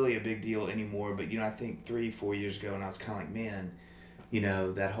not really a big deal anymore, but, I think 3-4 years ago, and I was kind of like, man,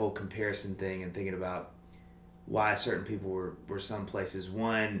 that whole comparison thing and thinking about why certain people were some places.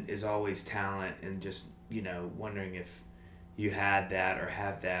 One is always talent and just, wondering if you had that or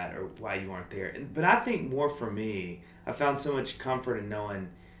have that or why you weren't there. But I think more for me, I found so much comfort in knowing,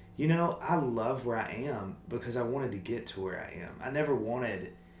 I love where I am because I wanted to get to where I am. I never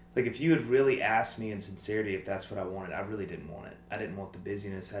wanted, like if you had really asked me in sincerity if that's what I wanted, I really didn't want it. I didn't want the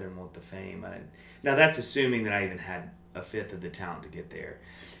busyness. I didn't want the fame. Now that's assuming that I even had a fifth of the talent to get there.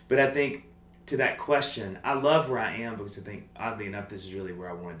 But I think, to that question, I love where I am because I think, oddly enough, this is really where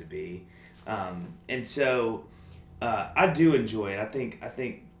I wanted to be, and so I do enjoy it. I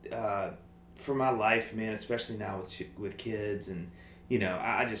think for my life, man, especially now with kids, and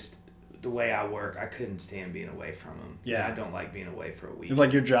I just, the way I work, I couldn't stand being away from them. Yeah, I don't like being away for a week. It's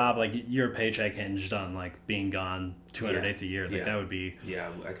like your job, like your paycheck hinged on like being gone 200 days a year. Like that would be. Yeah,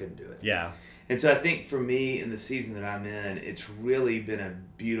 I couldn't do it. Yeah. And so I think for me in the season that I'm in, it's really been a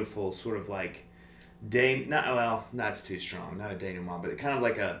beautiful sort of like that's too strong, not a denouement, but it kind of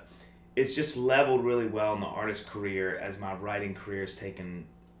like it's just leveled really well in the artist career as my writing career is taken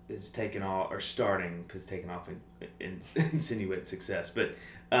off, or starting, because taken off insinuates success, but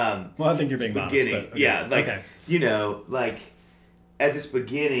well, I think you're being beginning, modest, but okay. Yeah, like okay. Like as it's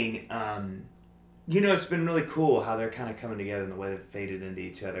beginning, it's been really cool how they're kind of coming together in the way they've faded into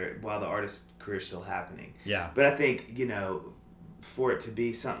each other while the artist career is still happening. Yeah. But I think, for it to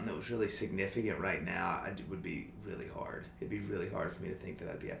be something that was really significant right now, it would be really hard. It'd be really hard for me to think that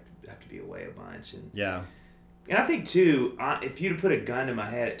I'd have to be away a bunch. And I think, too, if you'd have put a gun to my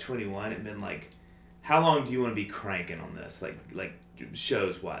head at 21 and been like, how long do you want to be cranking on this? Like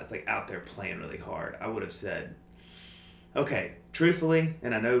shows-wise, like out there playing really hard. I would have said, okay, truthfully,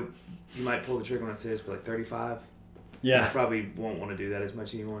 and I know you might pull the trigger when I say this, but like 35. Yeah. I probably won't want to do that as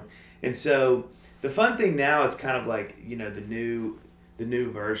much anymore. And so the fun thing now is kind of like, the the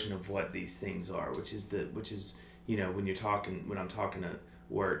new version of what these things are, which is when I'm talking to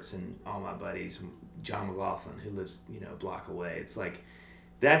Wirtz and all my buddies, John McLaughlin, who lives a block away. It's like,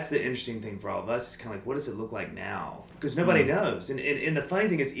 that's the interesting thing for all of us. It's kind of like, what does it look like now? Because nobody knows. And the funny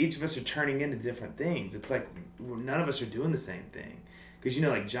thing is, each of us are turning into different things. It's like none of us are doing the same thing. Because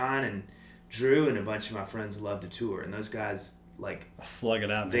like John and Drew and a bunch of my friends love to tour, and those guys like slug it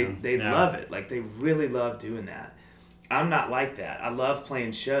out. They love it. Like, they really love doing that. I'm not like that. I love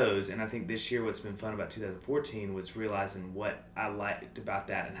playing shows, and I think this year what's been fun about 2014 was realizing what I liked about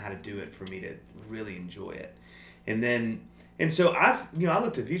that and how to do it for me to really enjoy it. And so I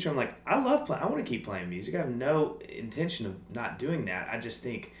looked at the future. I'm like, I love playing. I want to keep playing music. I have no intention of not doing that. I just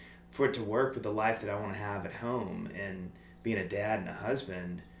think for it to work with the life that I want to have at home and being a dad and a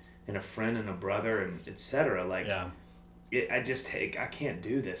husband and a friend and a brother and et cetera, like, I can't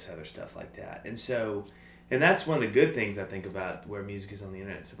do this other stuff like that. And that's one of the good things I think about where music is on the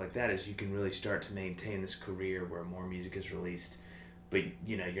internet and stuff like that, is you can really start to maintain this career where more music is released, but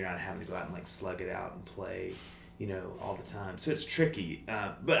you're not having to go out and like slug it out and play, all the time. So it's tricky.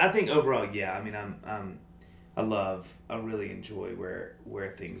 But I think overall, yeah, I mean, I really enjoy where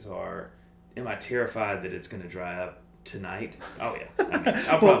things are. Am I terrified that it's going to dry up tonight? Oh yeah. I mean,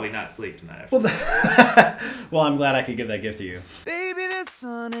 I'll probably not sleep tonight. Well, I'm glad I could give that gift to you. Baby, the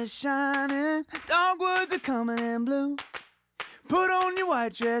sun is shining, dogwoods are coming in blue. Put on your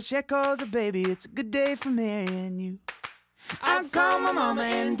white dress, yeah, 'cause baby, it's a good day for marrying you. I call my mama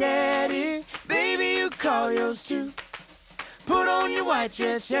and daddy, baby, you call yours too. Put on your white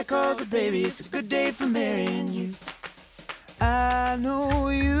dress, yeah, 'cause baby, it's a good day for marrying you. I know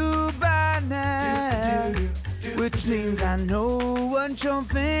you by now, which means I know what you're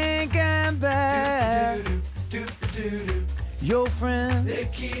thinking about. Your friends, they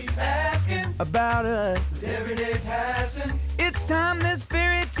keep asking about us with every day passing. It's time this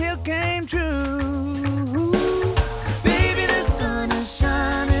fairy tale came true. Baby, the sun is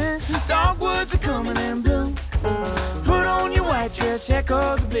shining, dogwoods are coming in bloom. Put on your white dress, yeah,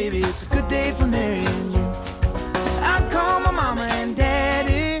 'cause baby, it's a good day for marrying you. I call my mama and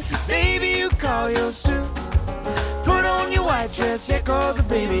daddy, baby, you call yours too. Put on your white dress, yeah, 'cause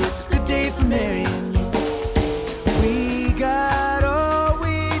baby, it's a good day for marrying you. We got all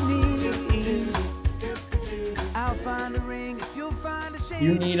we need. I'll find a ring if you'll find a shade.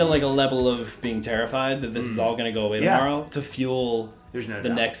 You need a level of being terrified that this is all going to go away tomorrow to fuel There's no the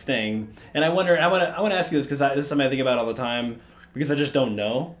doubt. next thing. And I wonder, I want to ask you this, because this is something I think about all the time, because I just don't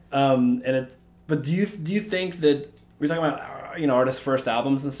know. But do you think that we're talking about artists' first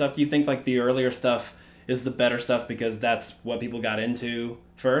albums and stuff? Do you think like the earlier stuff is the better stuff because that's what people got into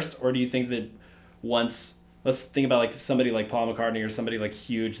first, or do you think that once, let's think about like somebody like Paul McCartney or somebody like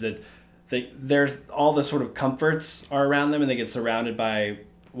huge, that there's all the sort of comforts are around them and they get surrounded by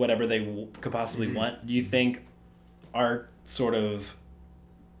whatever they could possibly want? Do you think art sort of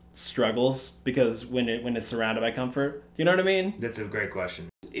struggles because when it's surrounded by comfort? Do you know what I mean? That's a great question.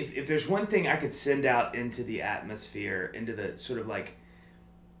 If there's one thing I could send out into the atmosphere, into the sort of like,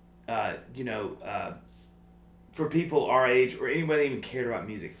 for people our age or anybody that even cared about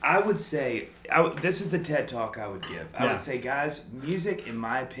music, I would say, this is the TED Talk I would give. I would say, guys, music, in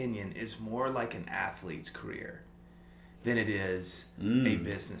my opinion, is more like an athlete's career than it is a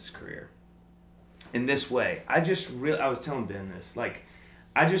business career. In this way, I was telling Ben this, like,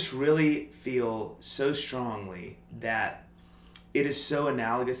 I just really feel so strongly that it is so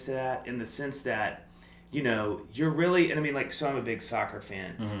analogous to that, in the sense that, you're really, and I mean, like, so I'm a big soccer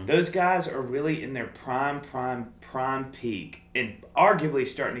fan. Mm-hmm. Those guys are really in their prime peak, and arguably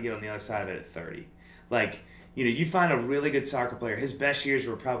starting to get on the other side of it at 30. Like, you find a really good soccer player, his best years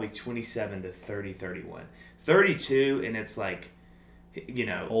were probably 27 to 30, 31. 32, and it's like,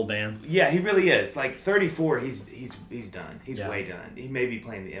 old man. Yeah, he really is. Like 34, he's done. He's way done. He may be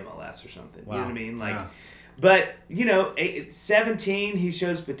playing the MLS or something. Wow. You know what I mean? Like, but 17, he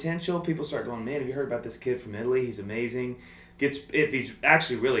shows potential. People start going, man, have you heard about this kid from Italy? He's amazing. If he's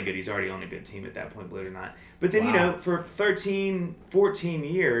actually really good, he's already on a good team at that point, believe it or not. But then for 13, 14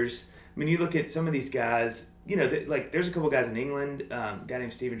 years, I mean, you look at some of these guys. There's a couple guys in England. A guy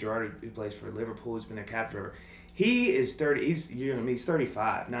named Steven Gerrard who plays for Liverpool, who's been their captain forever. He is 30. He's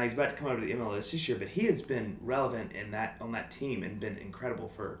 35 now. He's about to come over to the MLS this year, but he has been relevant on that team and been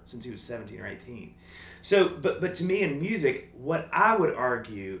incredible since he was 17 or 18. So, but to me in music, what I would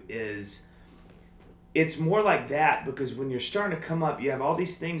argue is it's more like that, because when you're starting to come up, you have all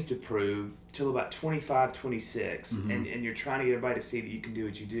these things to prove till about 25, 26, and you're trying to get everybody to see that you can do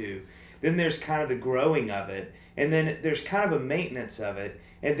what you do. Then there's kind of the growing of it, and then there's kind of a maintenance of it,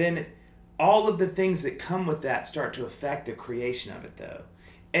 and then all of the things that come with that start to affect the creation of it, though.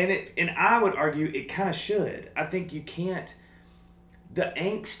 And I would argue it kind of should. I think you can't. The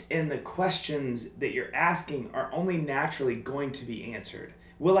angst and the questions that you're asking are only naturally going to be answered.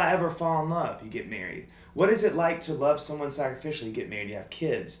 Will I ever fall in love? You get married. What is it like to love someone sacrificially? You get married, you have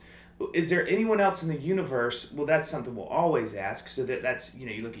kids. Is there anyone else in the universe? Well, that's something we'll always ask. So that's,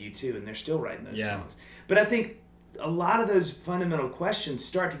 you look at U2 and they're still writing those songs. But I think a lot of those fundamental questions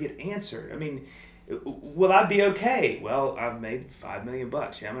start to get answered. I mean, will I be okay? Well, I've made $5 million.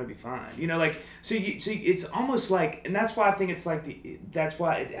 Yeah, I'm gonna be fine. So it's almost like, and that's why I think it's like that's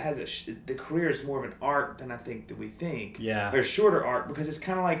why it has the career is more of an arc than I think that we think. Yeah. Or a shorter arc, because it's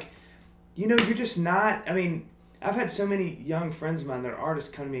kind of like, you're just not. I mean, I've had so many young friends of mine that are artists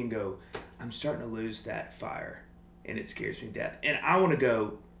come to me and go, I'm starting to lose that fire, and it scares me to death. And I want to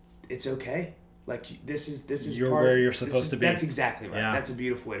go, it's okay. Like, this is you're part, where you're supposed to be. That's exactly right. Yeah. That's a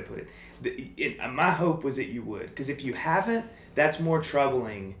beautiful way to put it. My hope was that you would, because if you haven't, that's more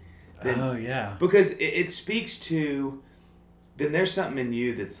troubling than, oh yeah, because it speaks to, then there's something in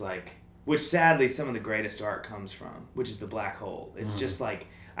you that's like, which sadly some of the greatest art comes from, which is the black hole. It's just like,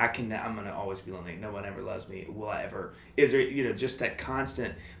 I'm gonna always be lonely. No one ever loves me. Will I ever? Is there just that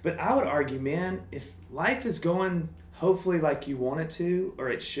constant? But I would argue, man, if life is going hopefully like you want it to, or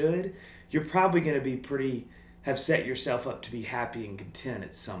it should, you're probably gonna be have set yourself up to be happy and content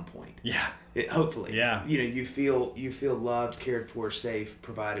at some point. Yeah. Hopefully. Yeah. You feel loved, cared for, safe,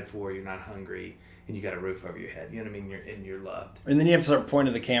 provided for. You're not hungry, and you got a roof over your head. You know what I mean? You're loved. And then you have to start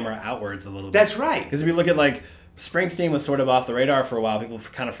pointing the camera outwards a little bit. That's right. Because if you look at like Springsteen was sort of off the radar for a while. People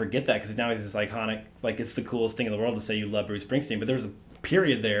kind of forget that because now he's this iconic, like it's the coolest thing in the world to say you love Bruce Springsteen. But there was a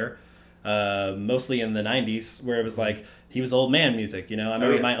period there, mostly in the 90s, where it was like he was old man music, I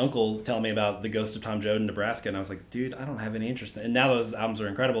remember my uncle telling me about The Ghost of Tom Joad in Nebraska, and I was like, dude, I don't have any interest in it. And now those albums are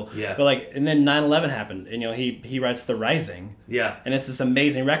incredible. Yeah. But and then 9/11 happened, and he writes The Rising. Yeah. And it's this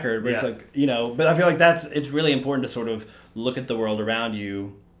amazing record where it's like, but I feel like it's really important to sort of look at the world around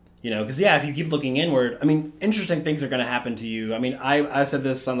you, because if you keep looking inward, I mean, interesting things are going to happen to you. I mean, I said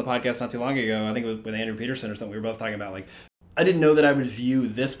this on the podcast not too long ago, I think it was with Andrew Peterson or something, we were both talking about I didn't know that I would view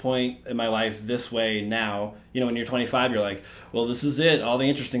this point in my life this way now. When you're 25, you're like, well, this is it. All the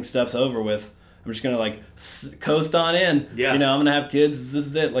interesting stuff's over with. I'm just going to coast on in. Yeah. I'm going to have kids. This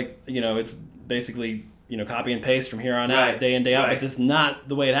is it. It's basically, copy and paste from here on out, day in, day out. Right. But that's not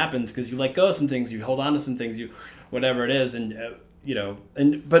the way it happens because you let go of some things. You hold on to some things, whatever it is. And,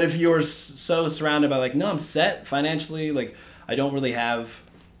 but if you're so surrounded by no, I'm set financially. I don't really have...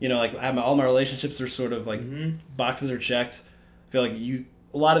 all my relationships are sort of boxes are checked. I feel like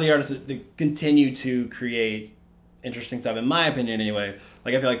a lot of the artists that continue to create interesting stuff, in my opinion anyway.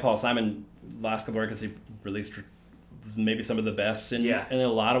 I feel like Paul Simon, last couple records he released were maybe some of the best in a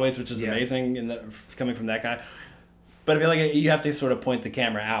lot of ways, which is amazing coming from that guy. But I feel like you have to sort of point the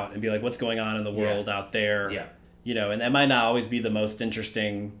camera out and be like, what's going on in the world out there? Yeah. And that might not always be the most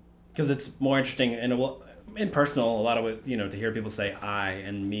interesting, because it's more interesting in personal, a lot of it, to hear people say I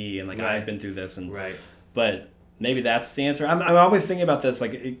and me and I've been through this and but maybe that's the answer. I'm always thinking about this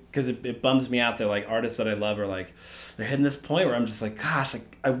because it bums me out that artists that I love are they're hitting this point where I'm just gosh,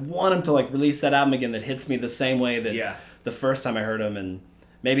 I want them to release that album again that hits me the same way that the first time I heard them. And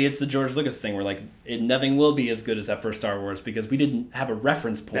maybe it's the George Lucas thing where nothing will be as good as that first Star Wars because we didn't have a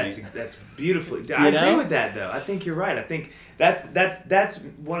reference point. That's beautifully. I agree with that though. I think you're right. I think that's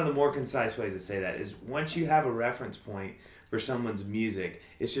one of the more concise ways to say that is once you have a reference point for someone's music,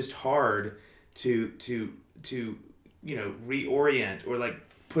 it's just hard to reorient or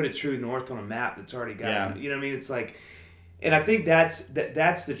put a true north on a map that's already got it. You know what I mean? It's and I think that's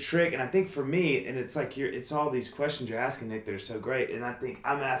the trick. And I think for me, and it's it's all these questions you're asking, Nick, that are so great. And I think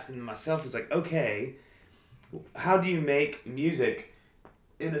I'm asking myself is okay, how do you make music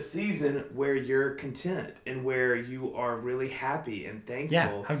in a season where you're content and where you are really happy and thankful?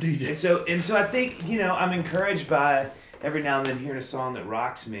 Yeah, how do you do? And so I think, I'm encouraged by every now and then hearing a song that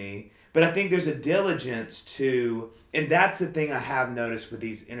rocks me. But I think there's a diligence to, and that's the thing I have noticed with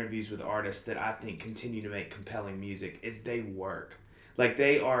these interviews with artists that I think continue to make compelling music, is they work.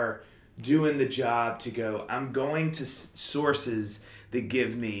 They are doing the job to go, I'm going to sources that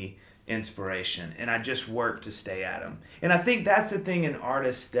give me inspiration, and I just work to stay at them. And I think that's the thing in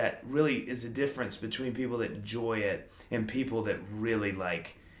artists that really is a difference between people that enjoy it and people that really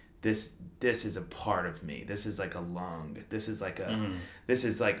this is a part of me. This is a lung. This is this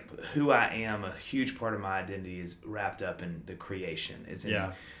is who I am. A huge part of my identity is wrapped up in the creation.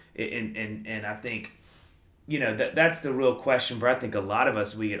 And I think, that's the real question for I think a lot of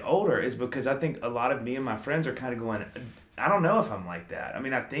us we get older is because I think a lot of me and my friends are kind of going, I don't know if I'm like that. I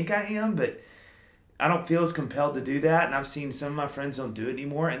mean, I think I am, but I don't feel as compelled to do that. And I've seen some of my friends don't do it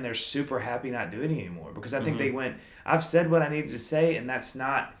anymore, and they're super happy not doing it anymore because I think they went, I've said what I needed to say, and that's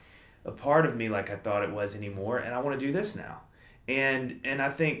not a part of me like I thought it was anymore, and I want to do this now. And I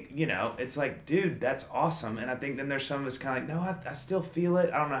think, you know, it's like, dude, that's awesome. And I think then there's some of us kind of like, no, I still feel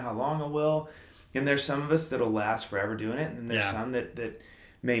it. I don't know how long I will. And there's some of us that'll last forever doing it, and then there's some that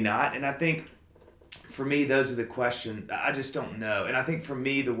may not. And I think for me, those are the questions. I just don't know. And I think for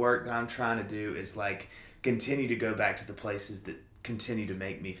me, the work that I'm trying to do is like continue to go back to the places that continue to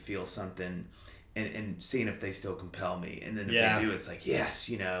make me feel something and seeing if they still compel me. And then if they do, it's like, yes,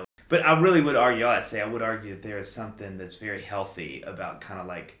 you know. But I really would argue, I would argue that there is something that's very healthy about kind of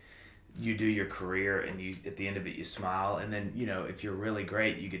like you do your career and you at the end of it you smile, and then, you know, if you're really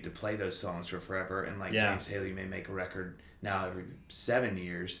great, you get to play those songs for forever. And like James Taylor, you may make a record now every 7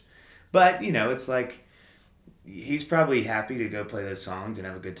 years. But, you know, it's like he's probably happy to go play those songs and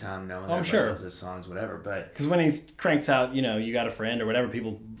have a good time knowing that he loves those songs, whatever. But because when he cranks out, you know, You Got a Friend or whatever,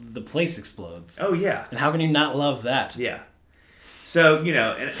 the place explodes. Oh, yeah. And how can you not love that? Yeah. So, you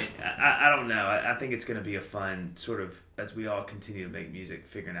know, and I don't know. I think it's going to be a fun sort of, as we all continue to make music,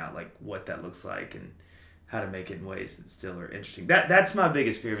 figuring out like what that looks like and how to make it in ways that still are interesting. That's my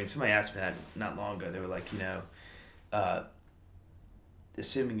biggest fear. I mean, somebody asked me that not long ago. They were like, you know,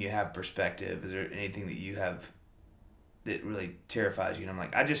 assuming you have perspective, is there anything that you have that really terrifies you? And I'm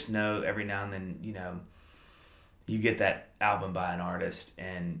like, I just know every now and then, you know, you get that album by an artist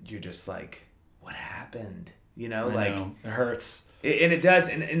and you're just like, what happened? You know, it hurts. And it does,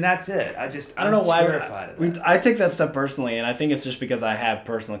 and that's it. I don't know why terrified of that. I take that stuff personally, and I think it's just because I have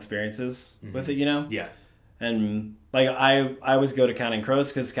personal experiences with it, you know? Yeah. And like I always go to Counting Crows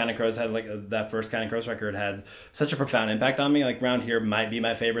because Counting Crows had like that first Counting Crows record had such a profound impact on me. Like Round Here might be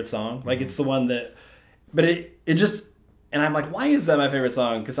my favorite song. Like it's the one that, but it just, and I'm like, why is that my favorite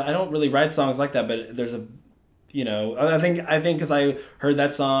song? Because I don't really write songs like that. But there's a, you know, I think because I heard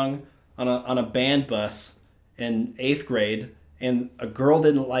that song on a band bus in 8th grade, and a girl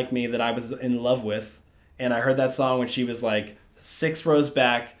didn't like me that I was in love with, and I heard that song when she was like 6 rows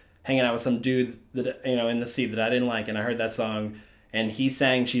back, hanging out with some dude that, you know, in the seat that I didn't like, and I heard that song, and he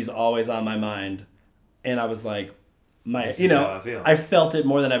sang She's Always on My Mind, and I was like, I felt it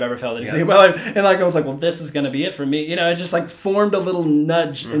more than I've ever felt anything in my life, and like I was like, well, this is gonna be it for me, you know. It just like formed a little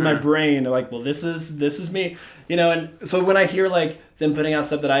nudge in my brain, like, well, this is me, you know. And so when I hear like them putting out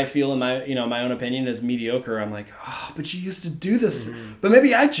stuff that I feel in my, you know, my own opinion is mediocre, I'm like, oh, but you used to do this, but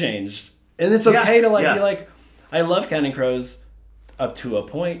maybe I changed, and it's okay to like be like, I love Counting Crows up to a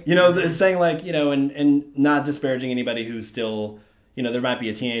point, you know. It's saying like, you know, and not disparaging anybody who's still, you know, there might be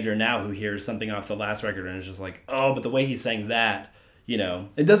a teenager now who hears something off the last record and is just like, oh, but the way he's saying that, you know,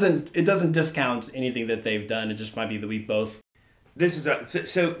 it doesn't discount anything that they've done. It just might be that we both. This is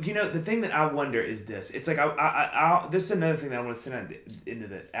so you know, the thing that I wonder is this. It's like I this is another thing that I want to send out into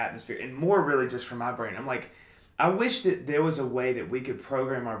the atmosphere, and more really just from my brain. I'm like, I wish that there was a way that we could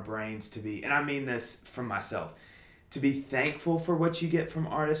program our brains to be, and I mean this from myself, to be thankful for what you get from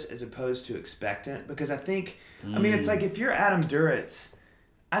artists as opposed to expectant. Because I think, I mean, it's like if you're Adam Duritz,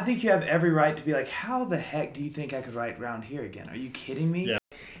 I think you have every right to be like, how the heck do you think I could write Round Here again? Are you kidding me? Yeah.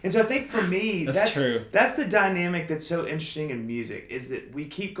 And so I think for me, that's true. That's the dynamic that's so interesting in music, is that we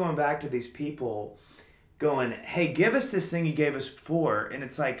keep going back to these people going, hey, give us this thing you gave us before. And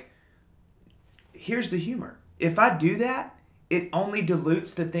it's like, here's the humor. If I do that, it only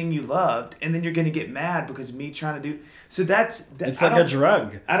dilutes the thing you loved, and then you're going to get mad because me trying to do... So that's it's like a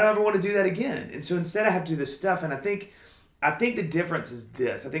drug. I don't ever want to do that again. And so instead I have to do this stuff, and I think the difference is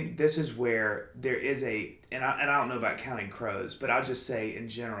this. I think this is where there is a... And I don't know about Counting Crows, but I'll just say in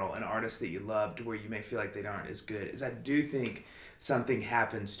general, an artist that you loved where you may feel like they aren't as good, is I do think something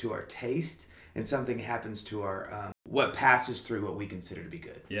happens to our taste and something happens to our... what passes through what we consider to be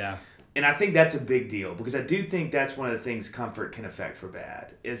good. Yeah. And I think that's a big deal, because I do think that's one of the things comfort can affect for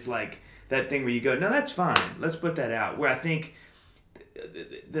bad. Is like that thing where you go, no, that's fine. Let's put that out. Where I think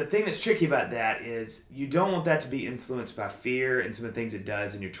the thing that's tricky about that is you don't want that to be influenced by fear and some of the things it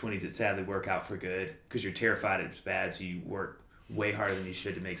does in your 20s that sadly work out for good, because you're terrified it's bad, so you work way harder than you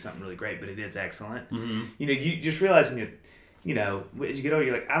should to make something really great, but it is excellent. Mm-hmm. You know, you just realizing you know, as you get older,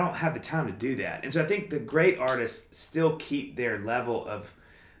 you're like, I don't have the time to do that. And so I think the great artists still keep their level of,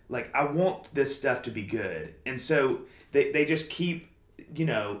 like, I want this stuff to be good. And so they just keep, you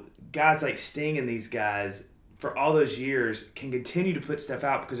know, guys like Sting and these guys for all those years can continue to put stuff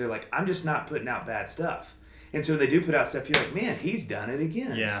out because they're like, I'm just not putting out bad stuff. And so when they do put out stuff, you're like, man, he's done it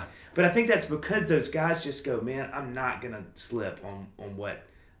again. Yeah. But I think that's because those guys just go, man, I'm not going to slip on what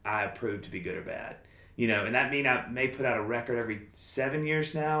I approve to be good or bad. And that mean I may put out a record every 7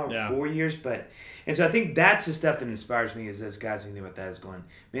 years now or Yeah. 4 years, and so I think that's the stuff that inspires me is those guys who think about that is going,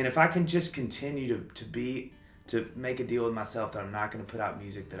 man, if I can just continue to make a deal with myself that I'm not going to put out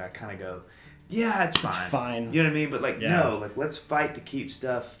music that I kind of go, yeah, it's fine. It's fine. You know what I mean? But Yeah. no, let's fight to keep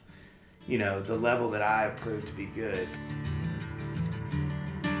stuff, the level that I approve to be good.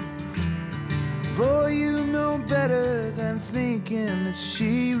 Boy, you know better than thinking that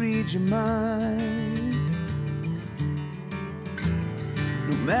she reads your mind.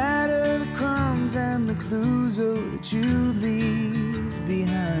 No matter the crumbs and the clues that you leave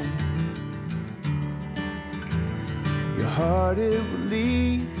behind, your heart it will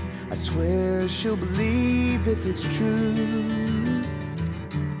lead. I swear she'll believe if it's true.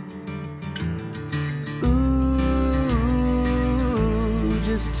 Ooh,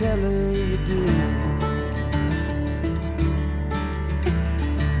 just tell her you do.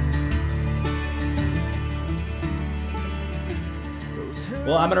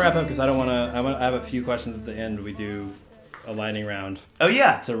 Well, I'm gonna wrap up because I don't want to. I have a few questions at the end. We do a lightning round Oh,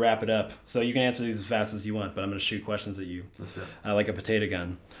 yeah. to wrap it up. So you can answer these as fast as you want, but I'm gonna shoot questions at you. Let's do it. Like a potato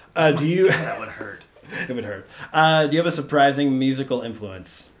gun. Do you? That would hurt. It would hurt. Do you have a surprising musical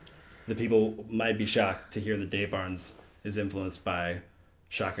influence that people might be shocked to hear that Dave Barnes is influenced by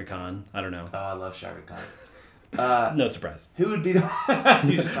Shaka Khan? I don't know. Oh, I love Shaka Khan. No surprise. Who would be the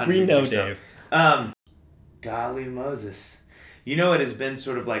you just We know yourself. Dave. Golly Moses. It has been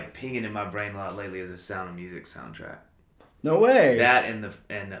sort of like pinging in my brain a lot lately as a Sound of Music soundtrack. No way. That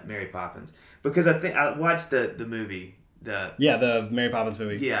and Mary Poppins. Because I think I watched the movie. the Mary Poppins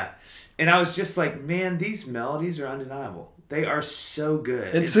movie. Yeah. And I was just like, man, these melodies are undeniable. They are so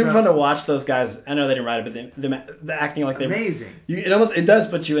good. It's super fun to watch those guys. I know they didn't write it, but the acting like they amazing. It does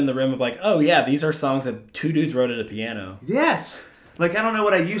put you in the room of like, oh yeah, these are songs that two dudes wrote at a piano. Yes. Like, I don't know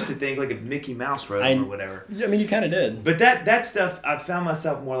what I used to think, like if Mickey Mouse wrote them or whatever. I mean, you kind of did. But that stuff, I've found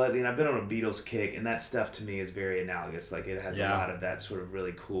myself more lately, and I've been on a Beatles kick, and that stuff to me is very analogous. Like, it has a lot of that sort of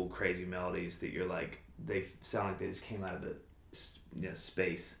really cool, crazy melodies that you're like, they sound like they just came out of the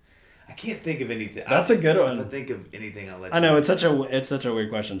space. I can't think of anything. That's a good one. If I think of anything, I'll let you I know, it's such a weird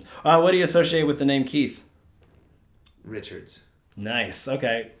question. What do you associate with the name Keith? Richards. Nice.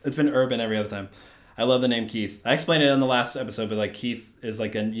 Okay. It's been urban every other time. I love the name Keith. I explained it in the last episode, but like Keith is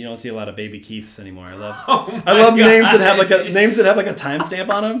like you don't see a lot of baby Keiths anymore. I love names that have like a timestamp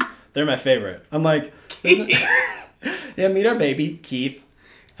on them. They're my favorite. I'm like, yeah, meet our baby Keith.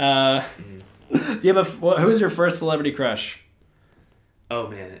 Do you have who's your first celebrity crush? Oh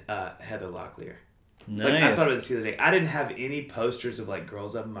man, Heather Locklear. Nice. Like, I thought of this the other day. I didn't have any posters of like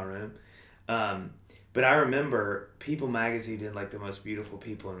girls up in my room. But I remember People magazine did like the most beautiful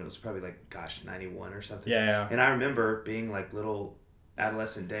people, and it was probably like 91 or something. Yeah. And I remember being like little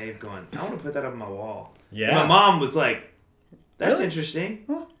adolescent Dave going, I want to put that up on my wall. Yeah. And my mom was like, that's Really? interesting.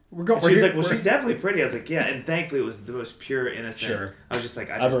 Well, She's like, well, she's definitely pretty. I was like, yeah. And thankfully, it was the most pure, innocent. Sure. I was just like,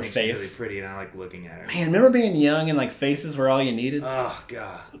 I Of just her think face. she's really pretty, and I like looking at her. Man, remember being young and like faces were all you needed? Oh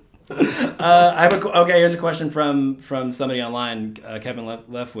God. Here's a question from somebody online. Kevin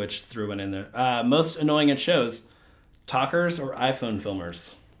Leftwich threw one in there. Most annoying at shows, talkers or iPhone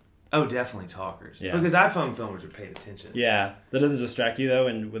filmers? Oh, definitely talkers. Yeah. Because iPhone filmers are paid attention. Yeah, that doesn't distract you though,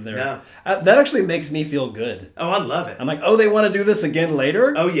 and when they're No. That actually makes me feel good. Oh, I love it. I'm like, oh, they want to do this again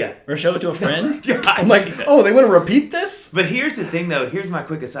later? Oh yeah. Or show it to a friend? God, I'm like, yes. oh, they want to repeat this? But here's the thing, though. Here's my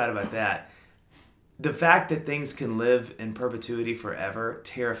quick aside about that. The fact that things can live in perpetuity forever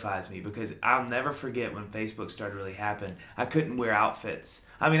terrifies me, because I'll never forget when Facebook started to really happen. I couldn't wear outfits.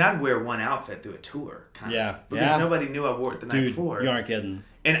 I mean, I'd wear one outfit through a tour, kind Yeah. of. Because Yeah. nobody knew I wore it the night Dude, before. you aren't kidding.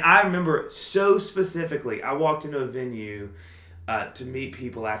 And I remember so specifically, I walked into a venue to meet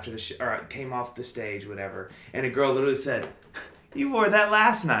people after the show, or came off the stage, whatever, and a girl literally said, "You wore that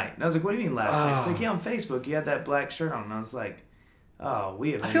last night." And I was like, "What do you mean last night?" She's like, "Yeah, on Facebook, you had that black shirt on." And I was like, "Oh,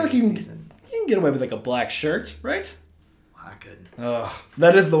 we have." I feel like you can get away with like a black shirt, right? I couldn't. Ugh,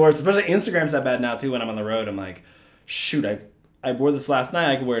 that is the worst. Especially Instagram's that bad now too. When I'm on the road, I'm like, shoot, I wore this last night.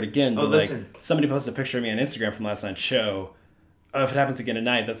 I could wear it again. But listen. like somebody posted a picture of me on Instagram from last night's show. Oh, if it happens again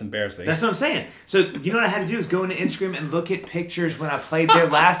tonight, that's embarrassing. That's what I'm saying. So you know what I had to do is go into Instagram and look at pictures when I played there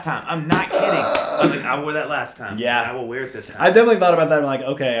last time. I'm not kidding. I was like, I wore that last time. Yeah. And I will wear it this time. I definitely thought about that. I'm like,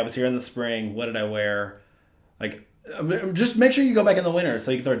 okay, I was here in the spring. What did I wear? Like, just make sure you go back in the winter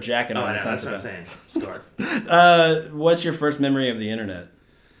so you can throw a jacket on. I know, It's that's not what so I'm bad. saying. Scarf. What's your first memory of the internet?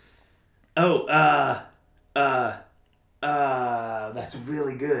 That's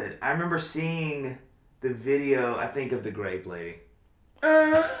really good. I remember seeing the video, I think, of the Grape Lady.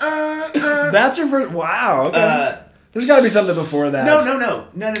 That's your first. Wow. Okay. There's got to be something before that.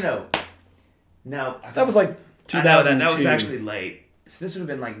 No. No. That was like 2002. I know that was actually late. So this would have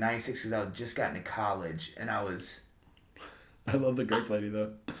been like 96 because I had just gotten to college and I was... I love the Grape Lady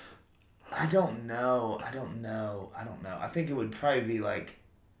though. I don't know. I think it would probably be like...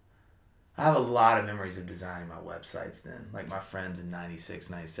 I have a lot of memories of designing my websites then. Like my friends in 96,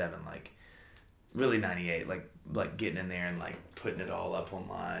 97, like really 98, like getting in there and like putting it all up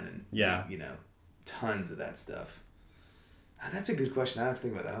online and yeah, you know, tons of that stuff. That's a good question. I have to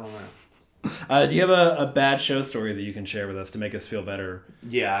think about that. I don't know. Do you have a bad show story that you can share with us to make us feel better?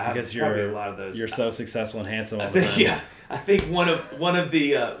 Yeah, I have because probably a lot of those. You're so successful and handsome all the time. Yeah, I think one of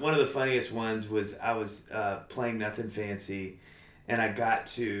the funniest ones was I was playing Nothing Fancy, and I got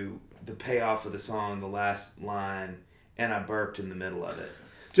to the payoff of the song, the last line, and I burped in the middle of it.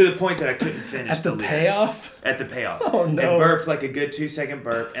 To the point that I couldn't finish At the payoff? At the payoff. Oh, no. And burped like a good 2-second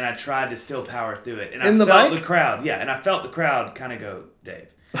burp, and I tried to still power through it. And In the felt mic? the crowd. Yeah, and I felt the crowd kind of go,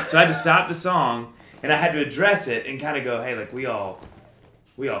 Dave. So I had to stop the song, and I had to address it and kind of go, hey, like we all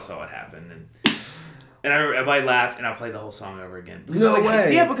saw what happened. And everybody laughed, and I played the whole song over again. Because No it was like,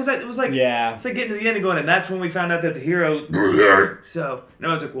 way. Yeah, because it was like, Yeah. It's like getting to the end and going, and that's when we found out that the hero. So, and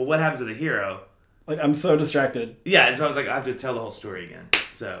I was like, well, what happens to the hero? Like, I'm so distracted. Yeah, and so I was like, I have to tell the whole story again.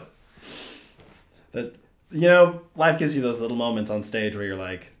 So, That, life gives you those little moments on stage where you're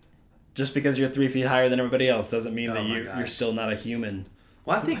like, just because you're 3 feet higher than everybody else doesn't mean that you're still not a human.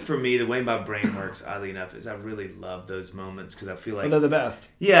 well, I think for me, the way my brain works, oddly enough, is I really love those moments because I feel like They're the best.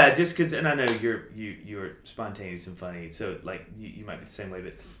 yeah, just because, and I know you're spontaneous and funny, so like you might be the same way,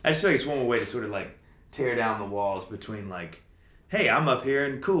 but I just feel like it's one more way to sort of like tear down the walls between like, hey, I'm up here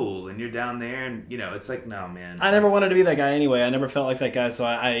and cool, and you're down there, and it's like, no, man. I never wanted to be that guy anyway. I never felt like that guy, so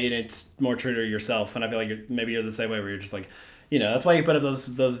it's more true to yourself, and I feel like maybe you're the same way where you're just like, that's why you put up those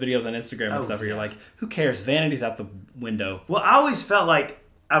videos on Instagram and stuff where you're like, who cares? Vanity's out the window. Well, I always felt like,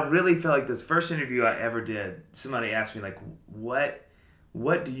 I really felt like this first interview I ever did, somebody asked me like, what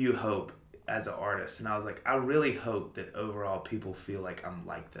do you hope as an artist? And I was like, I really hope that overall people feel like I'm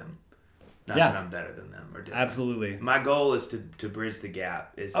like them. Not that I'm better than them or different. Absolutely. My goal is to bridge the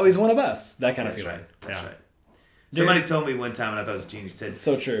gap. He's one of us. That kind of That's feeling. right. That's yeah. right. Somebody told me one time, and I thought it was genius. He said, it's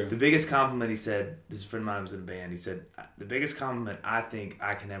so true. The biggest compliment, he said, this friend of mine was in a band, he said, the biggest compliment I think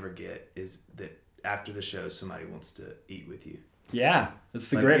I can ever get is that after the show, somebody wants to eat with you. Yeah, it's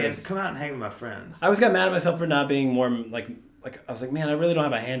the like, greatest. Man, come out and hang with my friends. I always got mad at myself for not being more like I was like, man, I really don't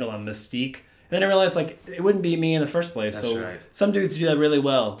have a handle on Mystique. And then I realized like it wouldn't be me in the first place. That's so right. Some dudes do that really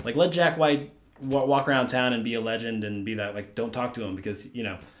well. Like let Jack White walk around town and be a legend and be that like don't talk to him because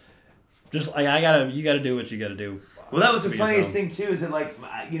just like you gotta do what you gotta do. Well, that was the funniest thing too. Is that like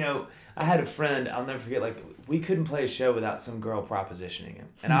I had a friend, I'll never forget. Like we couldn't play a show without some girl propositioning him,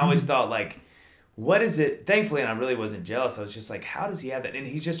 and I always thought like, what is it? Thankfully, and I really wasn't jealous. I was just like, how does he have that? And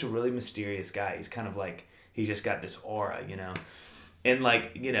he's just a really mysterious guy. He's kind of like he's just got this aura, And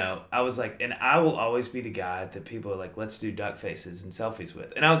like, I was like, and I will always be the guy that people are like, let's do duck faces and selfies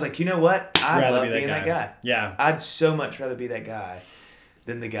with. And I was like, you know what? I'd love being that guy. Yeah. I'd so much rather be that guy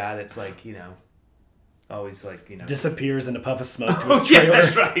than the guy that's like, always like, disappears in a puff of smoke to his yeah,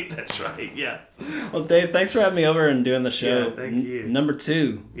 trailer. that's right, yeah. Well, Dave, thanks for having me over and doing the show. Yeah, thank you. Number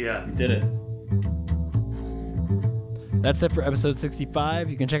 2. Yeah. You did it. That's it for episode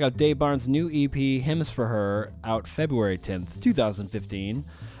 65. You can check out Dave Barnes' new EP, Hymns for Her, out February 10th, 2015,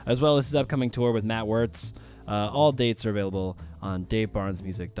 as well as his upcoming tour with Matt Wirtz. All dates are available on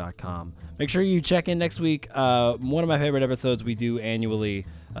DaveBarnesMusic.com. Make sure you check in next week. One of my favorite episodes we do annually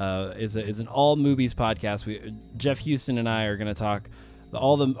is an all movies podcast. Jeff Houston and I are going to talk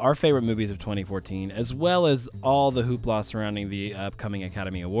our favorite movies of 2014, as well as all the hoopla surrounding the upcoming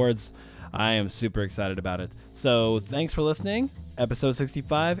Academy Awards. I am super excited about it. So thanks for listening. Episode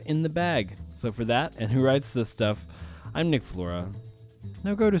 65 in the bag. So for that, and who writes this stuff, I'm Nick Flora.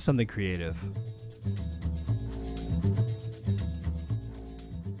 Now go do something creative.